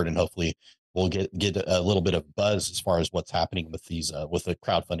spread the word, and hopefully we'll get a little bit of buzz as far as what's happening with these with the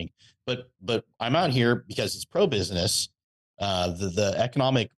crowdfunding. But I'm out here because it's pro business. The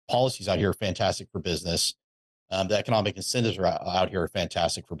economic policies out here are fantastic for business. The economic incentives out here are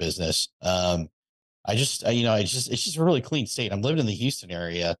fantastic for business. It's just a really clean state. I'm living in the Houston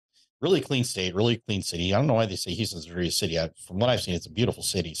area, really clean state, really clean city. I don't know why they say Houston's a dirty city. From what I've seen, it's a beautiful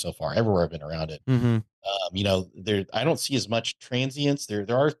city so far. Everywhere I've been around it. Mm-hmm. I don't see as much transients. There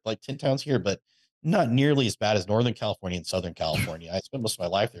are like 10 towns here, but not nearly as bad as Northern California and Southern California. I spent most of my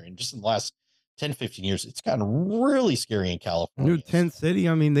life there, and just in the last 10, 15 years, it's gotten really scary in California. Tent City,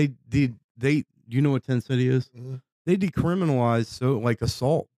 I mean, they you know what Tent City is? Mm-hmm. They decriminalize like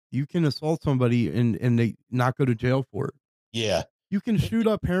assault. You can assault somebody and they not go to jail for it. Yeah. You can shoot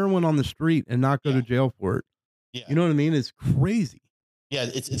up heroin on the street and not go to jail for it. Yeah. You know what I mean? It's crazy. Yeah,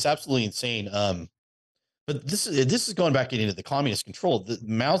 it's absolutely insane. But this is going back into the communist control. The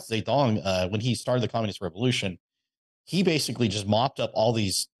Mao Zedong, when he started the communist revolution, he basically just mopped up all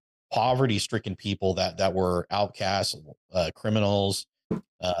these poverty-stricken people that were outcasts, criminals,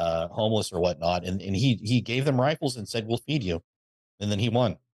 homeless or whatnot, and he gave them rifles and said, "We'll feed you," and then he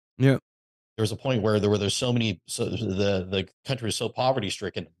won. Yeah, there was a point where there's so the country was so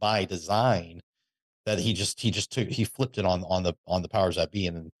poverty-stricken by design that he flipped it on the powers that be,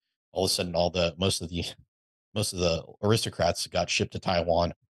 and then all of a sudden most of the aristocrats got shipped to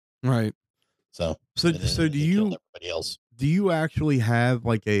Taiwan. Right. So do you actually have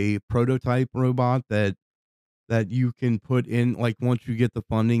like a prototype robot that you can put in, like once you get the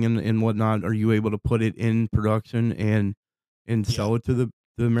funding and whatnot, are you able to put it in production and sell it to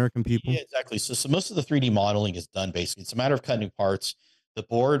the American people? Yeah, exactly. So most of the 3D modeling is done basically. It's a matter of cutting parts. The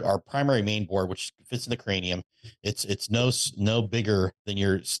board, our primary main board, which fits in the cranium, it's no bigger than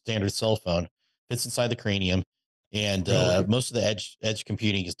your standard cell phone. Fits inside the cranium, and Really? most of the edge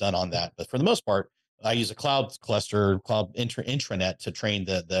computing is done on that. But for the most part, I use a cloud cluster, cloud intranet to train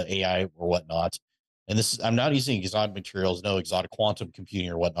the AI or whatnot. And this is I'm not using exotic materials, no exotic quantum computing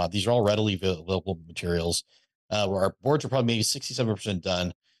or whatnot. These are all readily available materials. Where our boards are probably maybe 67%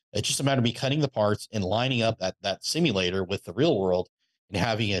 done. It's just a matter of me cutting the parts and lining up that simulator with the real world and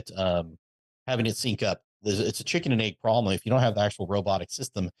having it sync up. It's a chicken and egg problem. If you don't have the actual robotic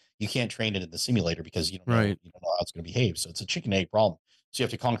system, you can't train it in the simulator because Right. you don't know how it's going to behave. So it's a chicken and egg problem. So you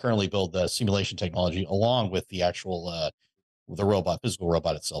have to concurrently build the simulation technology along with the actual the robot, physical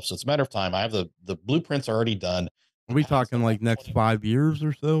robot itself. So it's a matter of time. I have the blueprints already done. Are we talking like next 5 years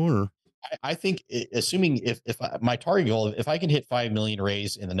or so, or? I think, assuming my target goal, if I can hit 5 million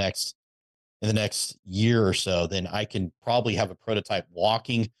arrays in the next year or so, then I can probably have a prototype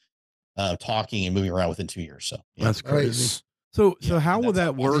walking, talking, and moving around within 2 years. So yeah. That's crazy. Nice. So Yeah, how will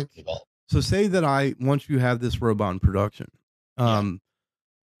that work? So say that once you have this robot in production,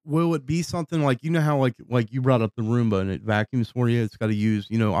 will it be something like, how like you brought up the Roomba and it vacuums for you? It's got to use,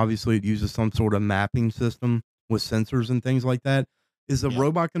 obviously it uses some sort of mapping system with sensors and things like that. Is the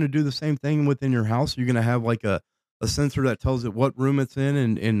robot going to do the same thing within your house? You're going to have like a sensor that tells it what room it's in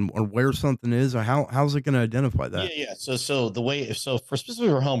and or where something is, or how's it going to identify that? Yeah. So the way, so for specifically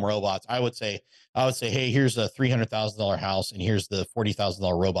for home robots, I would say, hey, here's a $300,000 house, and here's the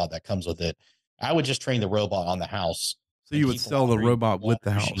 $40,000 robot that comes with it. I would just train the robot on the house. So you would sell the robot with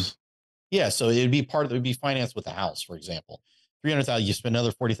the house. Yeah, so it'd be it would be financed with the house, for example. 300,000, you spend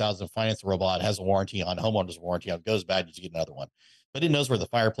another 40,000 to finance the robot, has a warranty on, homeowner's warranty on, it goes bad, you get another one. But it knows where the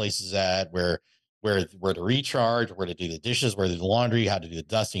fireplace is at, where to recharge, where to do the dishes, where to do the laundry, how to do the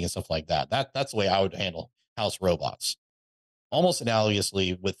dusting and stuff like that. That's the way I would handle house robots. Almost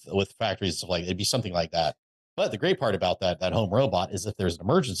analogously with factories and stuff like it'd be something like that. But the great part about that home robot is if there's an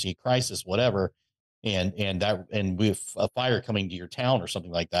emergency, crisis, whatever, and with a fire coming to your town or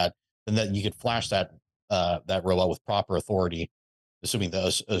something like that, then that you could flash that robot with proper authority, assuming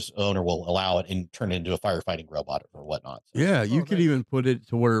the owner will allow it, and turn it into a firefighting robot or whatnot. So, Yeah, you could even put it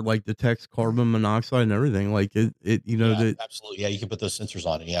to where like detects carbon monoxide and everything. Like absolutely. Yeah, you can put those sensors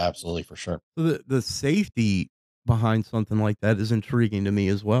on it. Yeah, absolutely, for sure. So the safety behind something like that is intriguing to me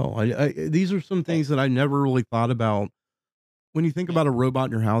as well. These are some things that I never really thought about. When you think about a robot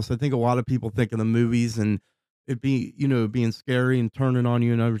in your house, I think a lot of people think of the movies and it being scary and turning on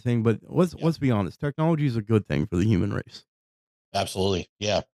you and everything. But let's be honest, technology is a good thing for the human race. Absolutely.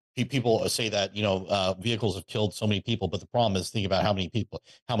 Yeah. People say that, vehicles have killed so many people, but the problem is, think about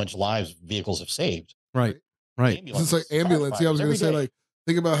how much lives vehicles have saved. Right. It's like ambulance. Yeah, I was going to say, like,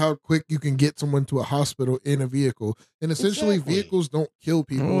 think about how quick you can get someone to a hospital in a vehicle. And essentially, vehicles don't kill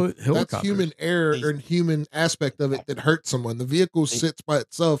people. That's human error and human aspect of it that hurts someone. The vehicle sits by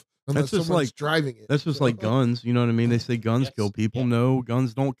itself unless someone's driving it. That's just like guns. You know what I mean? They say guns kill people. No,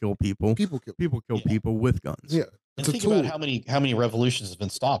 guns don't kill people. People kill people with guns. Yeah. And think about how many revolutions have been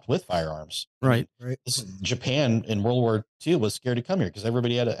stopped with firearms. Right. Japan in World War II was scared to come here because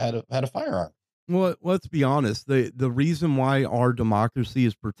everybody had a firearm. Well, let's be honest. The reason why our democracy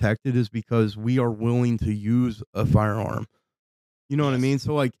is protected is because we are willing to use a firearm. You know what I mean?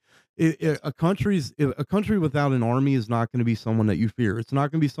 So like a country without an army is not going to be someone that you fear. It's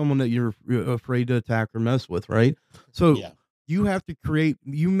not going to be someone that you're afraid to attack or mess with, right? So you have to create,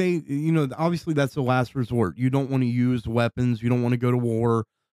 obviously that's the last resort. You don't want to use weapons. You don't want to go to war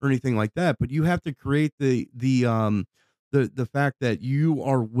or anything like that, but you have to create the fact that you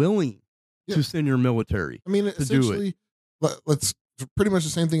are willing to send your military. I mean, essentially, let's pretty much the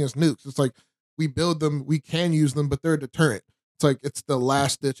same thing as nukes. It's like we build them, we can use them, but they're a deterrent. It's like it's the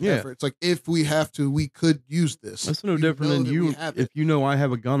last ditch effort. It's like if we have to, we could use this. That's no different than you. If I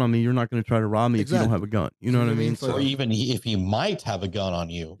have a gun on me, you're not going to try to rob me if you don't have a gun. You know what I mean? Or even if you might have a gun on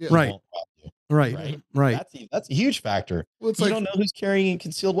you, right? That's a huge factor. Well, you don't know who's carrying a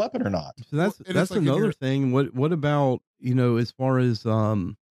concealed weapon or not. So that's another thing. What about as far as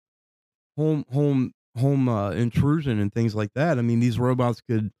home intrusion and things like that? I mean, these robots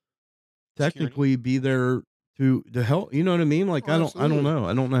could technically be there to help. You know what I mean? Like I don't know.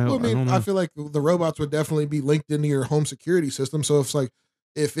 Well, I feel like the robots would definitely be linked into your home security system. So it's like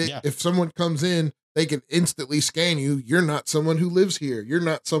if someone comes in, they can instantly scan you. You're not someone who lives here. You're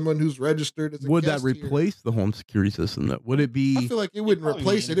not someone who's registered as a Would that replace the home security system though? Would it be? I feel like it wouldn't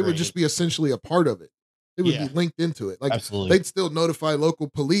replace it. It would just be essentially a part of it. It would be linked into it. Like they'd still notify local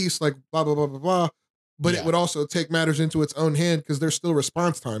police, like blah blah blah blah blah. but it Yeah. would also take matters into its own hand because there's still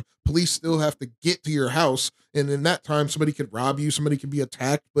response time. Police still have to get to your house, and in that time, somebody could rob you, somebody could be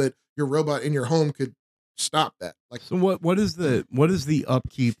attacked, but your robot in your home could stop that. Like, So what is the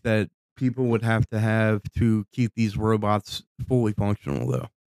upkeep that people would have to keep these robots fully functional though?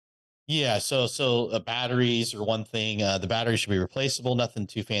 Yeah, so batteries are one thing. The batteries should be replaceable. Nothing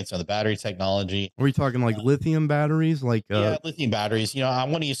too fancy on the battery technology. Are we talking like lithium batteries? Like Yeah, lithium batteries. I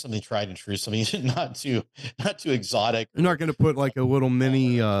want to use something tried and true, something not too exotic. you're not going to put like a little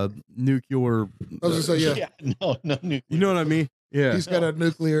mini nuclear. I was gonna say, yeah, no nuclear. You know what I mean? Yeah, he's got a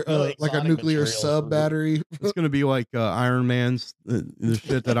nuclear, No like a exotic nuclear materials sub battery, it's going to be like Iron Man's the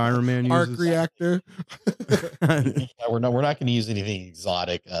shit that Iron Man arc uses. reactor. Yeah, we're not going to use anything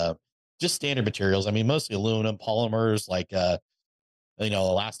exotic. Just standard materials. I mean, mostly aluminum, polymers, like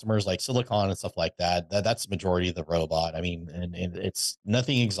elastomers, like silicon and stuff like that. That's the majority of the robot. I mean, and it's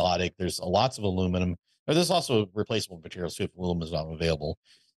nothing exotic. There's lots of aluminum. Or there's also replaceable materials too if aluminum is not available.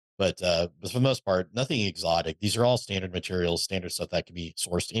 But for the most part, nothing exotic. These are all standard materials, standard stuff that can be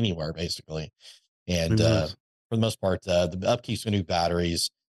sourced anywhere, basically. And Nice. for the most part, the upkeep's going to be batteries.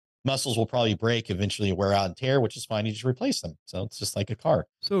 Muscles will probably break, eventually wear out and tear, which is fine. You just replace them. So it's just like a car.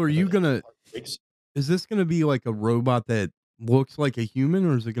 So are you gonna? Is this gonna be like a robot that looks like a human,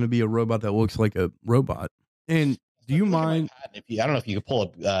 or is it gonna be a robot that looks like a robot? And do you mind? I don't know if you could pull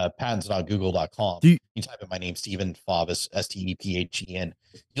up patents.google.com. Do you, You type in my name, Stephen Favis, Stephen.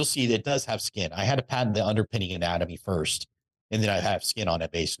 You'll see that it does have skin. I had to patent the underpinning anatomy first, and then I have skin on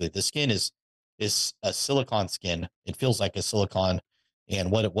it. Basically, the skin is a silicon skin. It feels like a silicon,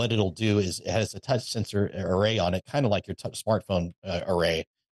 and what it'll do is it has a touch sensor array on it, kind of like your smartphone array,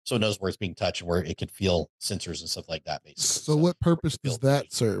 so it knows where it's being touched and where it could feel sensors and stuff like that. Basically, So, what purpose does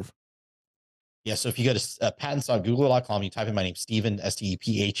that serve? Yeah, so if you go to patents.google.com, you type in my name, Stephen,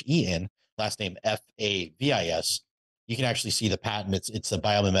 Stephen, last name Favis, you can actually see the patent. It's a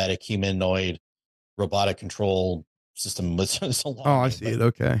biomimetic humanoid robotic control system. It's a long I name, see it.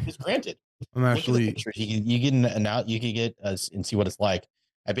 Okay. It's granted. I'm Look at the actually. pictures. You get you can get and see what it's like.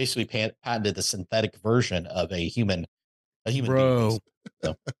 I basically patented the synthetic version of a human being. Bro.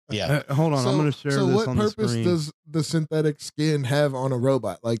 So, yeah. Hold on. I'm going to share So this what on the purpose screen. does the synthetic skin have on a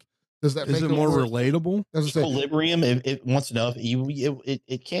robot? Like, does that Is make it more relatable? Equilibrium. It wants to know if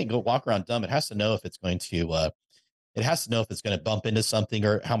it can't go walk around dumb. It has to know if it's going to it has to know if it's going to bump into something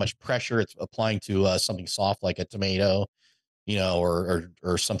or how much pressure it's applying to something soft like a tomato,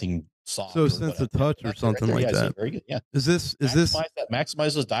 or something soft. So sense of touch or something like that. Very good. Yeah. Is this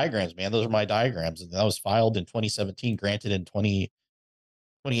Maximize those diagrams, man? Those are my diagrams, and that was filed in 2017, granted in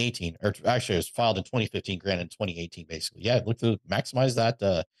 2018, or actually it was filed in 2015, granted in 2018. Basically, yeah. Look to maximize that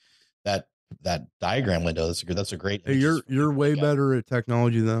diagram window. That's a great. Hey, you're way better at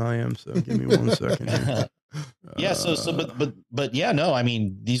technology than I am. So give me 1 second here. Yeah. But yeah, no. I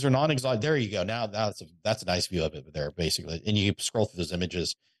mean, these are non-exotic. There you go. Now that's a nice view of it there, basically. And you scroll through those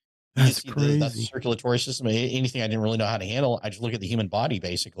images. That's crazy. That's the circulatory system. Anything I didn't really know how to handle, I just look at the human body.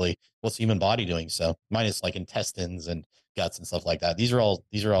 Basically, what's the human body doing? So mine is like intestines and guts and stuff like that. These are all.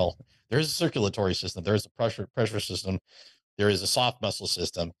 There's a circulatory system. There's a pressure system. There is a soft muscle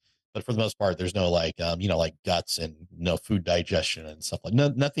system. But for the most part, there's no like guts and no food digestion and stuff like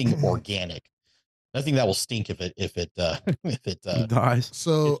nothing organic, nothing that will stink if it dies.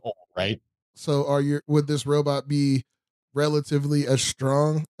 So old, right. So would this robot be relatively as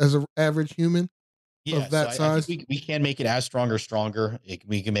strong as an average human of that size? I think we can make it as stronger.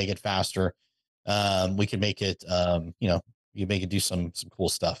 We can make it faster. We can make it we can make it do some cool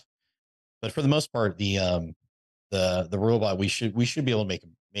stuff. But for the most part, the robot, we should be able to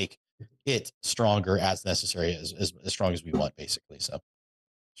make it stronger as necessary, as strong as we want, basically. So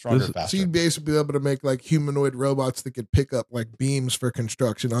stronger, faster. So you'd basically be able to make like humanoid robots that could pick up like beams for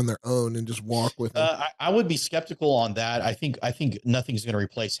construction on their own and just walk with them. I would be skeptical on that. I think nothing's going to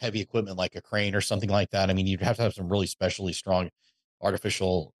replace heavy equipment like a crane or something like that. I mean, you'd have to have some really specially strong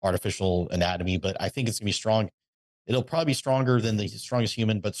artificial anatomy, but I think it's going to be strong. It'll probably be stronger than the strongest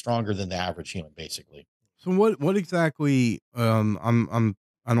human, but stronger than the average human, basically. So what exactly?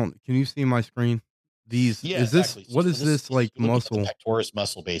 I don't. Can you see my screen? Is exactly. What is this like muscle? Pectoris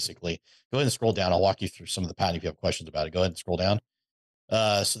muscle, basically. Go ahead and scroll down. I'll walk you through some of the patent if you have questions about it. Go ahead and scroll down.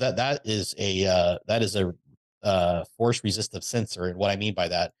 So that is a force resistive sensor, and what I mean by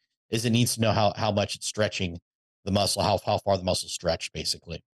that is it needs to know how much it's stretching the muscle, how far the muscle stretched,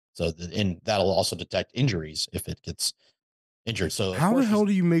 basically. So and that'll also detect injuries if it gets injured. So how the hell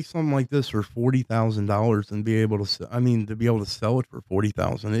do you make something like this for $40,000 and be able to? I mean, to be able to sell it for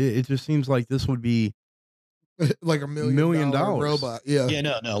 $40,000, it just seems like this would be like $1 million $1 million. robot. Yeah.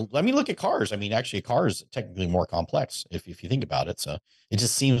 Yeah, no. I mean, look at cars. I mean, actually, a car is technically more complex if you think about it. So it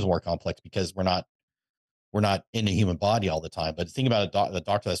just seems more complex because we're not in a human body all the time. But think about the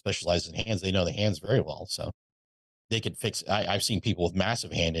doctor that specializes in hands; they know the hands very well, so they could fix. I've seen people with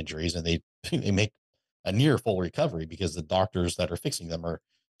massive hand injuries, and they they make a near full recovery because the doctors that are fixing them are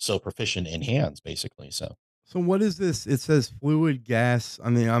so proficient in hands, basically. So what is this? It says fluid gas. I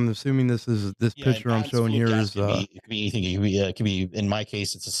mean, I'm assuming this yeah, picture I'm showing here is it could be anything. It could be in my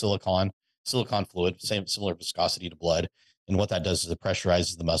case, it's a silicon fluid, similar viscosity to blood. And what that does is it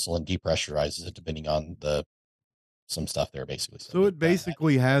pressurizes the muscle and depressurizes it depending on some stuff there, basically. so it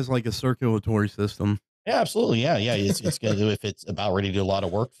basically has like a circulatory system. Yeah, absolutely. Yeah. It's gonna do, if it's about ready to do a lot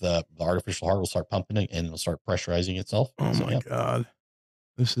of work, the artificial heart will start pumping it and it'll start pressurizing itself. Oh So, my God.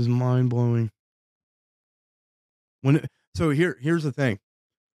 This is mind blowing. Here's the thing.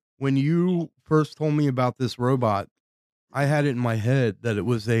 When you first told me about this robot, I had it in my head that it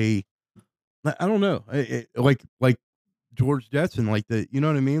was I don't know, like George Jetson, like you know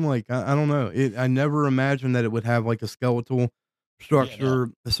what I mean? Like, I don't know. I never imagined that it would have like a skeletal structure,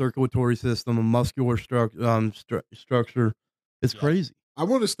 a circulatory system, a muscular structure. It's crazy. I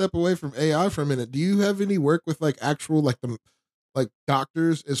want to step away from AI for a minute. Do you have any work with like actual like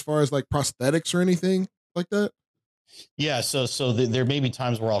doctors as far as like prosthetics or anything like that? Yeah, so there may be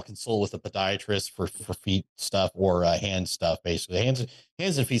times where I'll consult with a podiatrist for feet stuff or hand stuff. Basically, hands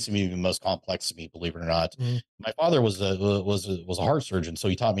and feet seem to be the most complex to me, believe it or not. Mm-hmm. My father was a heart surgeon, so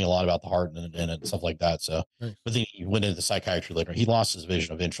he taught me a lot about the heart and stuff like that. So, nice. But then he went into psychiatry later. He lost his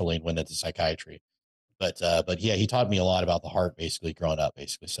vision eventually and went into psychiatry. But yeah, he taught me a lot about the heart, basically growing up,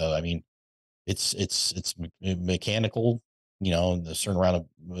 basically. So I mean, it's mechanical, and a certain amount of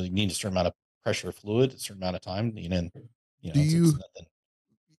you need a certain amount of pressure of fluid, a certain amount of time, and do you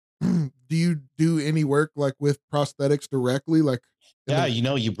do you do any work like with prosthetics directly? Like, yeah,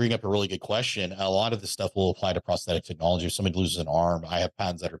 you bring up a really good question. A lot of this stuff will apply to prosthetic technology. If somebody loses an arm, I have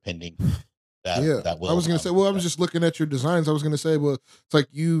patents that are pending. That will. I was going to say, well, I was just looking at your designs. I was going to say, well, it's like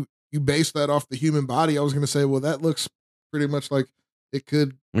you base that off the human body. I was going to say, well, that looks pretty much like it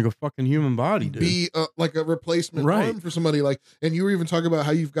could like a fucking human body, dude. Be like a replacement arm for somebody. Like, and you were even talking about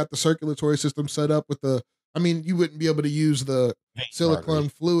how you've got the circulatory system set up with I mean, you wouldn't be able to use the silicone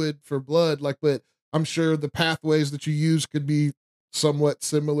fluid for blood, like, but I'm sure the pathways that you use could be somewhat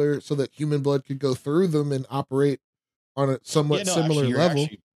similar so that human blood could go through them and operate on a somewhat similar level.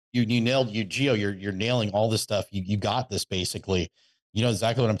 You nailed Gio. You're nailing all this stuff. You got this basically. You know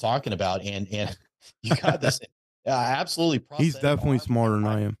exactly what I'm talking about, and you got this. Absolutely. He's definitely smarter than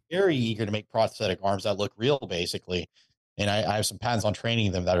I am. Very eager to make prosthetic arms that look real, basically. And I have some patents on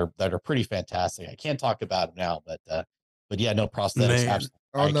training them that are pretty fantastic. I can't talk about them now, but yeah, no prosthetics.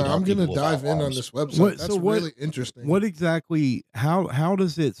 Oh no, I'm gonna dive in on this website. That's really interesting. What exactly? How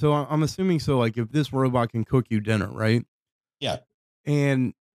does it? So I'm assuming so. Like, if this robot can cook you dinner, right? Yeah.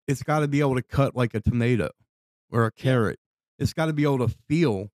 And it's got to be able to cut like a tomato or a carrot. Yeah. It's got to be able to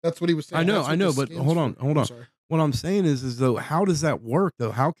feel. That's what he was saying. I know, but hold on. Sorry. What I'm saying is though, how does that work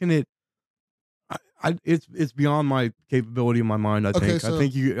though? How can it? It's beyond my capability of my mind. I think. So,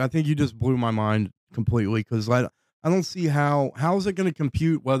 I think you just blew my mind completely because I don't see how is it going to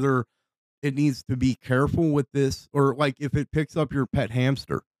compute whether it needs to be careful with this or like if it picks up your pet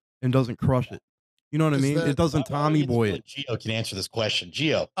hamster and doesn't crush it. You know what I mean? It doesn't Tommy Boy it. Gio can answer this question.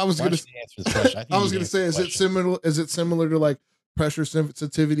 Gio, I was going to answer this question. I was going to say, is it similar to like pressure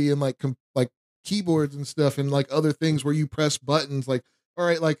sensitivity and like keyboards and stuff and like other things where you press buttons? Like, all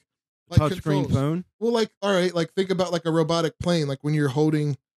right, like touchscreen phone. Well, like, all right, like think about like a robotic plane, like when you're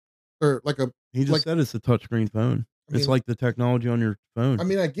holding, or like a. He just said it's a touchscreen phone. I mean, it's like the technology on your phone. I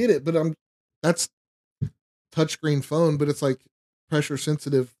mean, I get it, but that's touchscreen phone, but it's like pressure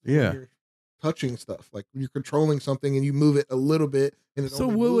sensitive. Yeah. You're touching stuff, like you're controlling something and you move it a little bit, and so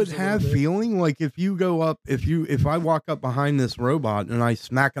will it have feeling? Like if you go up, if I walk up behind this robot and I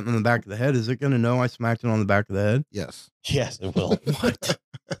smack it in the back of the head, is it going to know I smacked it on the back of the head? Yes, it will. What?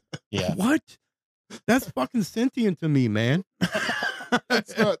 Yeah. What? That's fucking sentient to me, man.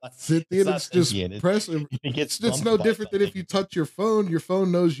 It's not sentient. It's just pressure. It's no different than if you touch your phone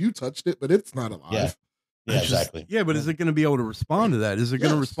knows you touched it, but it's not alive. Yeah, exactly. Yeah, but is it going to be able to respond to that? Is it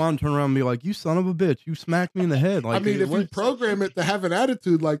going to respond, turn around and be like, you son of a bitch, you smacked me in the head? Like, I mean, if you program it to have an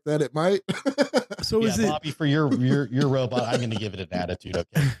attitude like that, it might. So is it, Bobby, for your robot, I'm going to give it an attitude,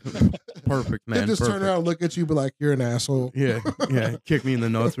 okay? Perfect, man. Just turn around and look at you, be like, you're an asshole. Yeah, kick me in the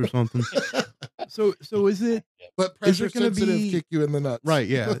nuts or something. So is it? But pressure sensitive kick you in the nuts. Right,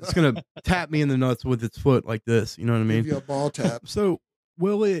 yeah. It's going to tap me in the nuts with its foot like this, you know what I mean? Give you a ball tap. So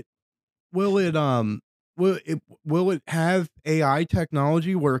will it will it have AI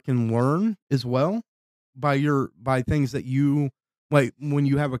technology where it can learn as well by things that you like when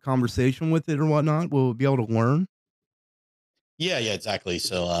you have a conversation with it or whatnot? Will it be able to learn? Yeah, exactly. I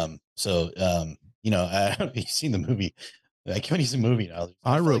don't know if you've seen the movie. I can't use the movie now.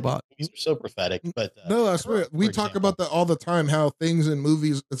 I feel like these iRobot. movies are so prophetic, but No, I swear we for talk example, about that all the time. How things in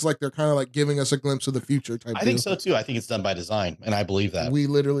movies, it's like they're kind of like giving us a glimpse of the future type I deal. think so too. I think it's done by design, and I believe that. We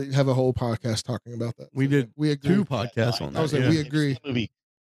literally have a whole podcast talking about that. We did We agree. 2 podcasts on I was that. like, Yeah. we Have you agree. seen the movie,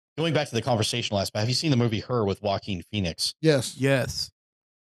 going back to the conversational aspect, have you seen the movie Her with Joaquin Phoenix? Yes. Yes.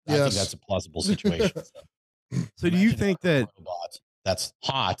 I think Yes. that's a plausible situation. So do you Imagine think having a that robot that's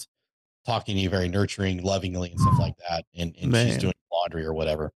hot, talking to you very nurturing, lovingly, and stuff like that, and she's Man. doing laundry or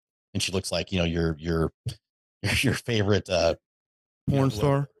whatever, and she looks like your favorite porn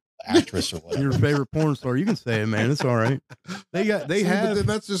star? actress or whatever. Your favorite porn star? You can say it, man. It's all right. They See, but then have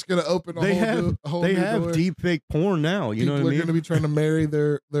that's just going to open a they whole have new, a whole they new have door. deep fake porn now. You know People what I are mean? going to be trying to marry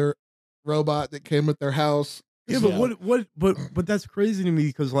their robot that came with their house. Yeah, but that's crazy to me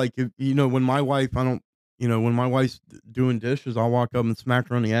because like if, when my wife when my wife's doing dishes, I'll walk up and smack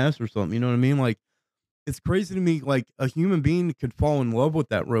her on the ass or something. You know what I mean? Like it's crazy to me. Like a human being could fall in love with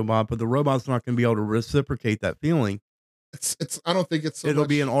that robot, but the robot's not going to be able to reciprocate that feeling. It's. I don't think it's. So It'll much,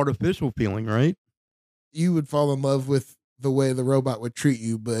 be an artificial feeling, right? You would fall in love with the way the robot would treat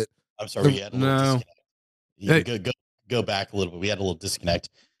you, but I'm sorry, we had a little No. disconnect. You Hey. go back a little bit. We had a little disconnect.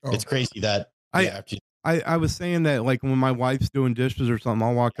 Oh. It's crazy that I was saying that like when my wife's doing dishes or something,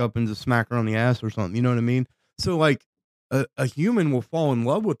 I'll walk up and just smack her on the ass or something. You know what I mean? So like a human will fall in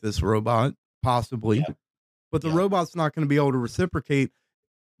love with this robot possibly, but the robot's not going to be able to reciprocate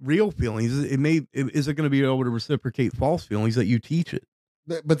real feelings. Is it going to be able to reciprocate false feelings that you teach it?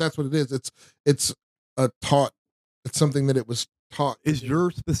 but that's what it is. It's a taught. It's something that it was taught. Is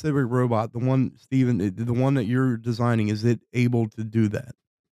your specific robot, the one, Steven, the one that you're designing, is it able to do that?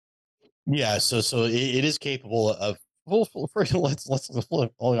 Yeah, so it is capable of. Well, let's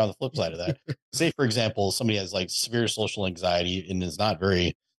flip only on the flip side of that. Say, for example, somebody has like severe social anxiety and is not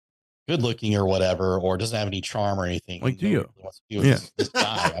very good looking or whatever, or doesn't have any charm or anything. Like Gio. Really wants to be with this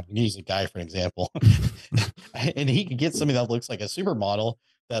guy. I'm gonna use a guy for an example, and he could get somebody that looks like a supermodel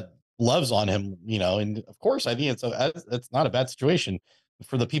that loves on him, and of course, I think it's not a bad situation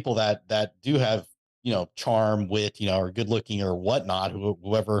for the people that do have charm, wit, or good looking or whatnot,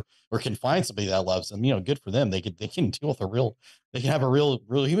 whoever, or can find somebody that loves them, good for them. They can deal with they can have a real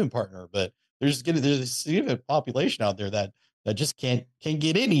human partner, but there's a significant population out there that just can't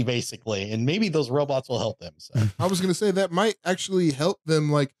get any basically, and maybe those robots will help them. So I was going to say that might actually help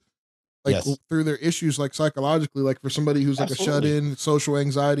them, like Yes. through their issues, like psychologically, like for somebody who's like Absolutely. a shut in, social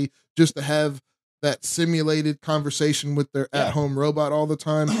anxiety, just to have that simulated conversation with their Yeah. at home robot all the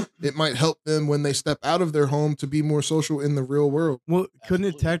time. It might help them when they step out of their home to be more social in the real world. Well, couldn't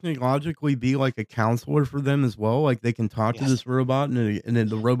it Absolutely. technologically be like a counselor for them as well? Like they can talk to Yes. this robot and then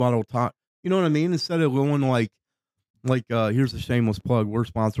the robot will talk. You know what I mean? Instead of going like here's a shameless plug. We're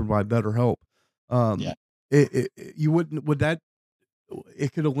sponsored by BetterHelp. Yeah. You would that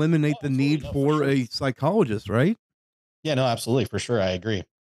it could eliminate the absolutely. need No, for for sure. a psychologist, right? Yeah, no, absolutely, for sure. I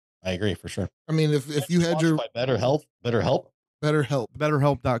agree for sure. I mean, if you had your Sponsored by BetterHelp. better help,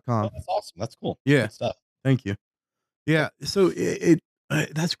 BetterHelp.com. Oh, that's awesome. That's cool. Yeah. Good stuff. Thank you. Yeah. So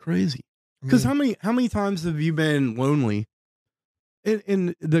that's crazy. Because how many times have you been lonely?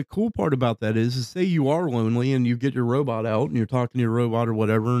 And the cool part about that is say you are lonely and you get your robot out and you're talking to your robot or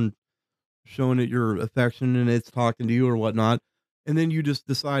whatever and showing it your affection and it's talking to you or whatnot. And then you just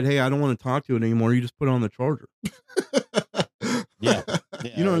decide, hey, I don't want to talk to it anymore. You just put it on the charger. Yeah.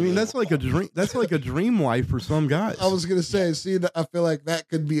 You know what I mean? That's like a dream. That's like a dream life for some guys. I was gonna say, see that I feel like that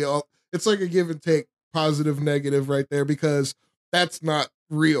could be all. It's like a give and take, positive, negative, right there, because that's not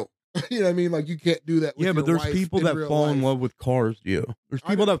real. You know what I mean? Like you can't do that. With yeah, but your there's wife people in that real fall in life. love with cars, Gio. There's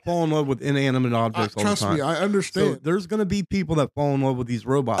people that fall in love with inanimate objects all the Trust time. me, I So understand. there's going to be people that fall in love with these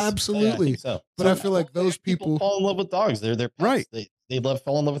robots. Absolutely. Yeah, I think so. But I feel like those people fall in love with dogs. They're their pets. Right. They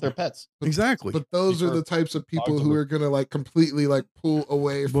fall in love with their pets. Exactly. But those are the types of people who are gonna like completely like pull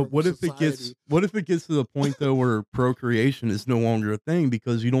away from. But what if it gets? What if it gets to the point though where procreation is no longer a thing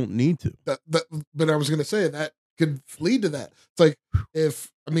because you don't need to? But I was gonna say that could lead to that. It's like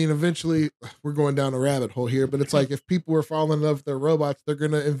eventually we're going down a rabbit hole here, but it's like if people were falling in love with their robots, they're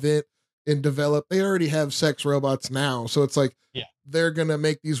gonna invent and develop. They already have sex robots now, so it's like they're gonna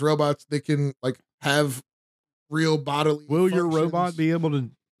make these robots that can like have real bodily. Will your functions. robot be able to?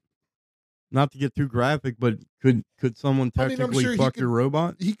 not to get too graphic, but could someone I mean, I'm technically sure fuck your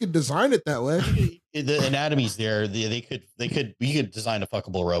robot? he could design it that way. The anatomy's there. We could design a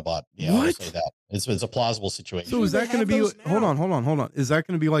fuckable robot. Yeah, I'll What? say that. It's a plausible situation. So is They that going to have be? those Hold now. on. Is that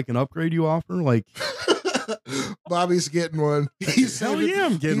going to be like an upgrade you offer? Like, Bobby's getting one. hell yeah,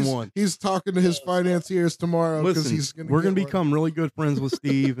 I'm getting one. He's talking to his financiers tomorrow because Listen, we're going to become really good friends with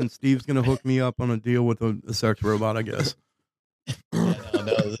Steve, and Steve's going to hook me up on a deal with a sex robot, I guess.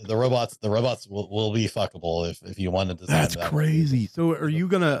 No, the robots will be fuckable if you want to design. That's crazy. So are you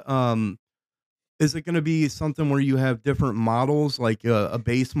gonna is it gonna be something where you have different models, like a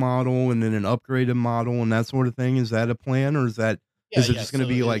base model and then an upgraded model and that sort of thing? Is that a plan, or is it just gonna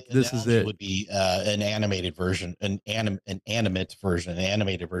be like this is it? Would be an animated version, an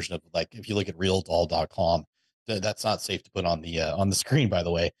animated version of, like, if you look at realdoll.com, that's not safe to put on the screen, by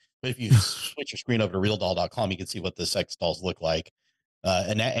the way. But if you switch your screen over to realdoll.com, you can see what the sex dolls look like.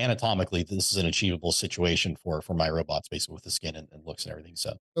 And anatomically, this is an achievable situation for my robots, basically, with the skin and looks and everything.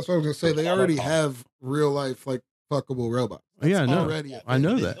 So that's what I was gonna say. They already have real life like fuckable robots. That's I know. I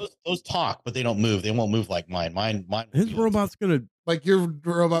know that those talk, but they don't move. They won't move like mine. Mine. His robot's gonna like your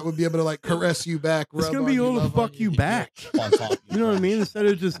robot would be able to like caress you back. It's gonna be able to fuck you back. You know what I mean? Instead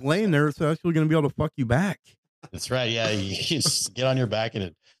of just laying there, it's actually gonna be able to fuck you back. That's right. Yeah, you just get on your back and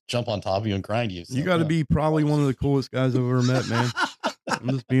it jump on top of you and grind you. So, you got to be probably one of the coolest guys I've ever met, man.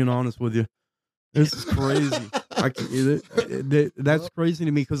 I'm just being honest with you. This is crazy. That's crazy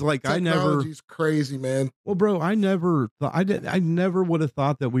to me because, like, technology's crazy, man. Well, bro, I never would have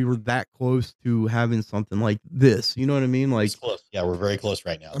thought that we were that close to having something like this. You know what I mean? Like, close. Yeah, we're very close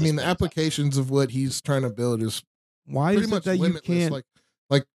right now. I mean, the applications of what he's trying to build is why is it that you can't like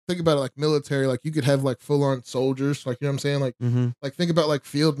think about it, like military, like you could have like full on soldiers, like, you know what I'm saying? Like, like think about like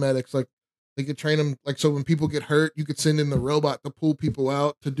field medics, like they could train them, like, so when people get hurt, you could send in the robot to pull people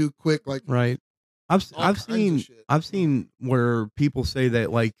out to do quick, like, right. I've seen where people say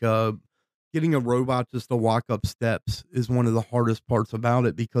that, like, getting a robot just to walk up steps is one of the hardest parts about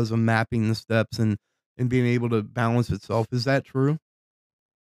it because of mapping the steps and being able to balance itself. Is that true?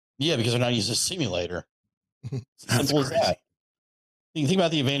 Yeah, because they're not using a simulator. Simple as that. You can think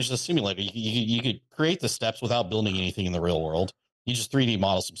about the advantage of the simulator. You could create the steps without building anything in the real world. You just 3D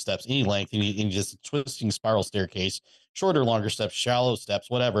model some steps, any length, any just twisting spiral staircase, shorter, longer steps, shallow steps,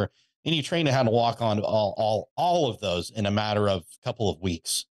 whatever. And you train it how to walk on all of those in a matter of a couple of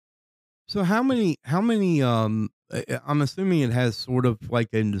weeks. So how many I'm assuming it has sort of like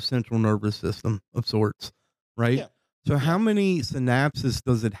a central nervous system of sorts, right? Yeah. So how many synapses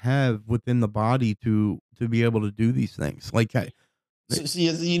does it have within the body to be able to do these things? Like, so,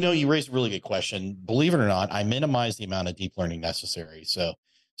 you know, you raised a really good question. Believe it or not, I minimize the amount of deep learning necessary. So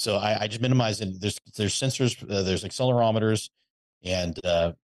I just minimize it. There's sensors, there's accelerometers, and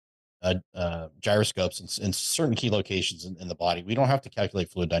gyroscopes in certain key locations in the body. We don't have to calculate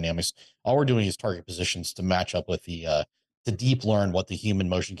fluid dynamics. All we're doing is target positions to match up with the to deep learn what the human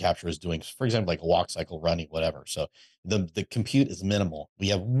motion capture is doing. For example, like a walk cycle, running, whatever. So the compute is minimal. We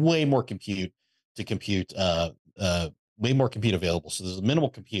have way more compute to compute, way more compute available. So there's a minimal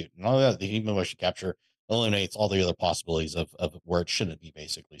compute, and all that the human motion capture eliminates all the other possibilities of where it shouldn't be,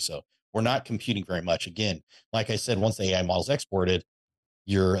 basically. So we're not computing very much. Again, like I said, once the AI model is exported,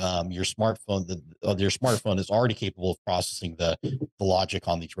 your smartphone is already capable of processing the logic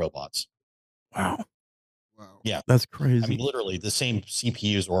on these robots. Wow. Yeah, that's crazy. I mean, literally the same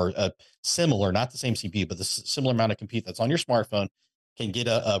CPUs or similar, not the same CPU, but the similar amount of compute that's on your smartphone can get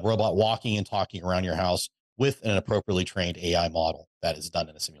a robot walking and talking around your house with an appropriately trained AI model that is done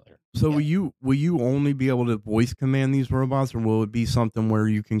in a simulator. So will you only be able to voice command these robots, or will it be something where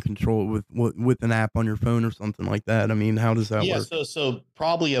you can control it with an app on your phone or something like that? I mean, how does that work? So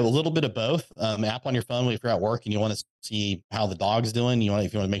probably a little bit of both. App on your phone if you're at work and you want to see how the dog's doing. If you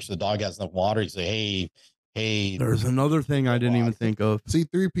want to make sure the dog has enough water, you say, hey. There's another thing I didn't even think of.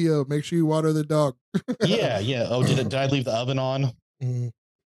 C3PO, make sure you water the dog. Yeah. Oh, did I leave the oven on?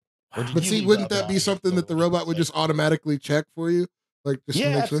 But see, wouldn't that be something that the robot would just automatically check for you? Like, just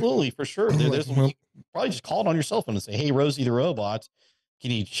absolutely, for sure. There's you probably just call it on your cell phone and say, "Hey, Rosie the robot,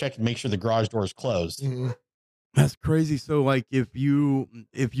 can you check and make sure the garage door is closed?" That's crazy. So, like, if you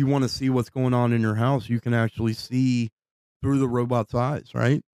want to see what's going on in your house, you can actually see through the robot's eyes,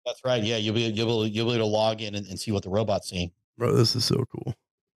 right? That's right. Yeah, you'll be able to log in and see what the robot's seeing. Bro, this is so cool.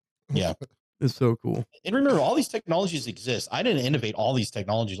 Yeah. It's so cool. And remember, all these technologies exist. I didn't innovate all these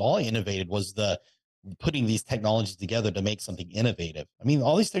technologies. All I innovated was putting these technologies together to make something innovative. I mean,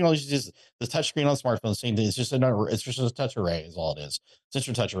 all these technologies is the touchscreen on smartphones, same thing. It's just a touch array is all it is.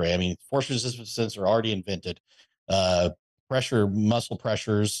 Sensor touch array. I mean, force resistant sensor already invented. muscle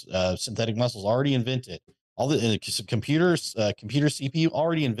pressures, synthetic muscles already invented. All the computers, computer CPU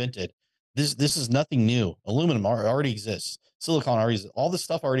already invented. This is nothing new. Aluminum already exists. Silicon already exists. All this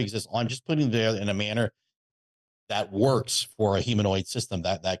stuff already exists. I'm just putting it together in a manner that works for a humanoid system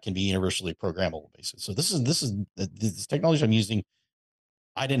that can be universally programmable, basically. So this technology I'm using.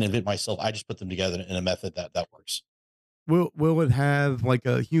 I didn't invent myself. I just put them together in a method that works. Will it have like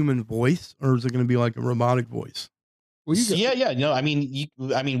a human voice, or is it going to be like a robotic voice? Well, Yeah. No, I mean,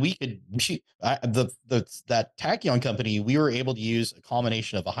 that Tachyon company, we were able to use a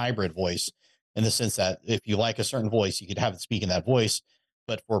combination of a hybrid voice in the sense that if you like a certain voice, you could have it speak in that voice.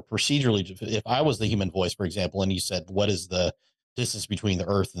 But for procedurally, if I was the human voice, for example, and you said, what is the distance between the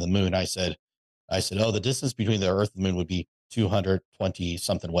Earth and the moon? I said, oh, the distance between the Earth and the moon would be 220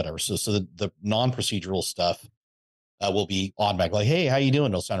 something, whatever. So the non-procedural stuff will be automatic. Like, hey, how you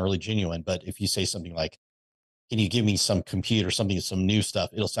doing? It'll sound really genuine. But if you say something like, can you give me some compute or something, some new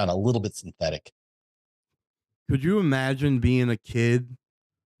stuff? It'll sound a little bit synthetic. Could you imagine being a kid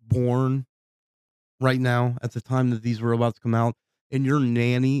born right now at the time that these robots come out, and your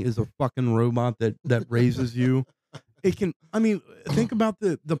nanny is a fucking robot that raises you? It can, I mean, think about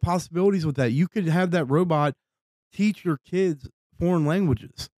the possibilities with that. You could have that robot teach your kids foreign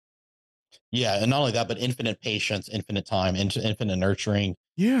languages. Yeah, and not only that, but infinite patience, infinite time, infinite nurturing.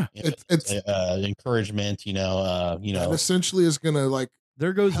 Yeah, it's encouragement. That essentially is gonna like.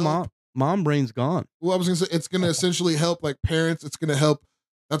 There goes mom brain's gone. Well, I was gonna say it's gonna essentially help like parents. It's gonna help.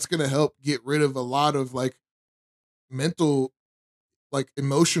 That's gonna help get rid of a lot of like mental, like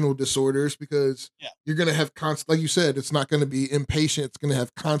emotional disorders, because you're gonna have constant. Like you said, it's not gonna be impatient. It's gonna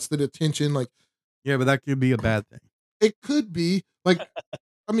have constant attention. Like, yeah, but that could be a bad thing. It could be like.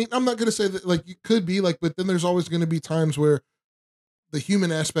 I mean, I'm not gonna say that like you could be like, but then there's always gonna be times where the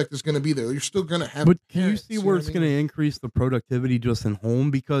human aspect is going to be there. You're still going to have. But can you see where it's going to increase the productivity just in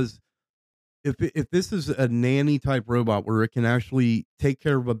home? Because if this is a nanny type robot where it can actually take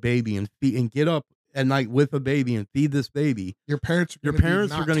care of a baby and feed and get up at night with a baby and feed this baby, your parents are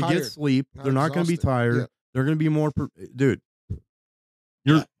going to get sleep. They're not going to be tired. Yeah. They're going to be more. Dude,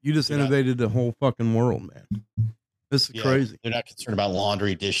 you just innovated the whole fucking world, man. This is crazy. They're not concerned about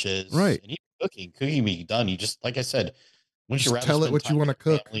laundry, dishes, right? And even cooking be done. You just, like I said. Once you tell it what you want to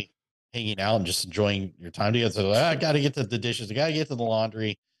cook, hanging out and just enjoying your time together. So I got to get to the dishes. I got to get to the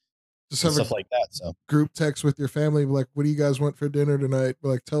laundry. Just have stuff like that. So group text with your family, like, what do you guys want for dinner tonight?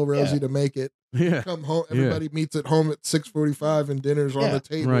 Like, tell Rosie to make it. Yeah. Come home. Everybody meets at home at 6:45 and dinner's on the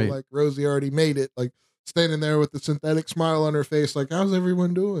table. Right. Like Rosie already made it. Like standing there with the synthetic smile on her face. Like, how's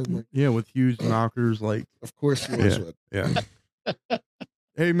everyone doing? Like, yeah. With huge knockers. Like, of course you would. Yeah.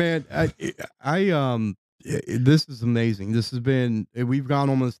 Hey man, this is amazing. This has been, we've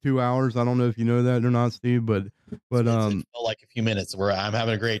gone almost 2 hours. I don't know if you know that or not, Steve, but it felt like a few minutes where I'm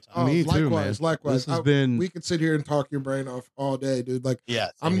having a great time. Me too, man. Likewise. This has been, we could sit here and talk your brain off all day, dude. Like,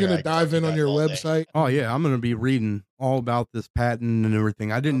 I'm going to dive in on your website. Oh yeah. I'm going to be reading all about this patent and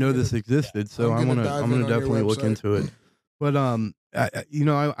everything. I didn't know this existed. So I'm going to definitely look into it. But, I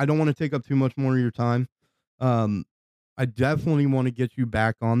don't want to take up too much more of your time. I definitely want to get you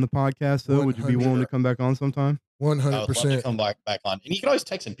back on the podcast, though. Would you be willing to come back on sometime? 100%. Come back on, and you can always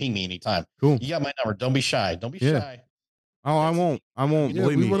text and ping me anytime. Cool. You got my number. Don't be shy. Don't be shy. Oh, I won't.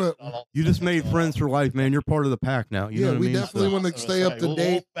 Believe me. You just made friends for life, man. You're part of the pack now. You know what I mean? We definitely want to stay up to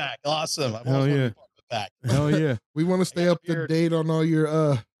date. Awesome. Hell yeah. Hell yeah. We want to stay up to date on all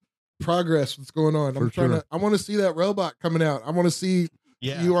your progress. What's going on? I want to see that robot coming out. I want to see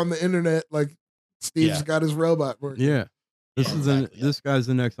you on the internet. Like, Steve's got his robot working. Yeah. This guy's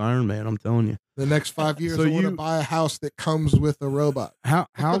the next Iron Man, I'm telling you. The next 5 years, I want to buy a house that comes with a robot. How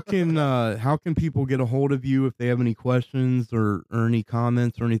can people get a hold of you if they have any questions or any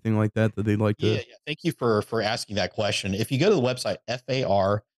comments or anything like that they'd like to? Yeah. Thank you for asking that question. If you go to the website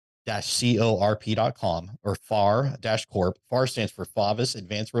FAR-corp.com or FAR-corp, FAR stands for Favis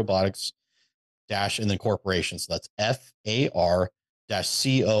Advanced Robotics and then corporation. So that's FAR-corp.com.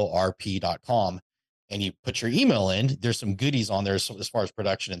 And you put your email in, there's some goodies on there as far as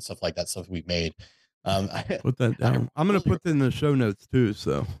production and stuff like that, stuff we've made. Put that down. I'm going to put that in the show notes too.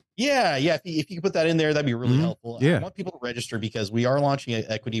 So yeah. If you could put that in there, that'd be really helpful. Yeah. I want people to register because we are launching an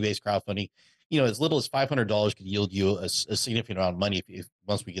equity-based crowdfunding. As little as $500 could yield you a significant amount of money if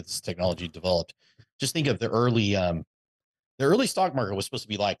once we get this technology developed. Just think of the early stock market was supposed to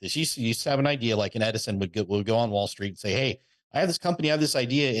be like this. You used to have an idea, like an Edison would go on Wall Street and say, hey, I have this company, I have this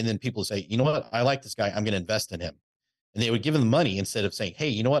idea. And then people say, you know what? I like this guy. I'm going to invest in him. And they would give him the money instead of saying, hey,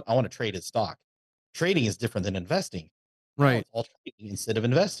 you know what? I want to trade his stock. Trading is different than investing. Right. It's all trading instead of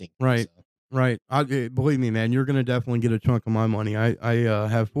investing. Right. Right. Believe me, man, you're gonna definitely get a chunk of my money. I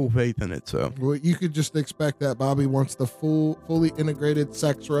have full faith in it. So Well, you could just expect that Bobby wants the fully integrated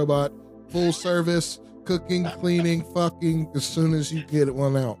sex robot, full service, cooking, cleaning, fucking, as soon as you get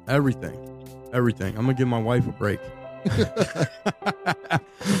one out. everything. I'm gonna give my wife a break.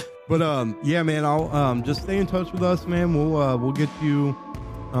 But yeah, man, I'll just stay in touch with us, man. We'll get you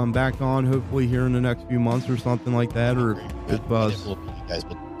back on hopefully here in the next few months or something like that. Or if We'll be you guys,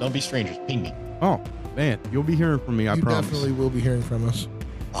 but don't be strangers. Ping me. oh man, you'll be hearing from me. I You promise. definitely will be hearing from us.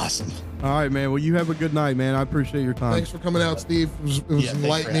 Awesome. All right, man. Well, you have a good night, man. I appreciate your time. Thanks for coming out, Steve. It was Yeah, thanks for having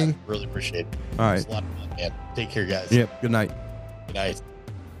enlightening. me. Really appreciate it. All It's right. a lot of fun, man. Take care, guys. Yep. Good night. Good night.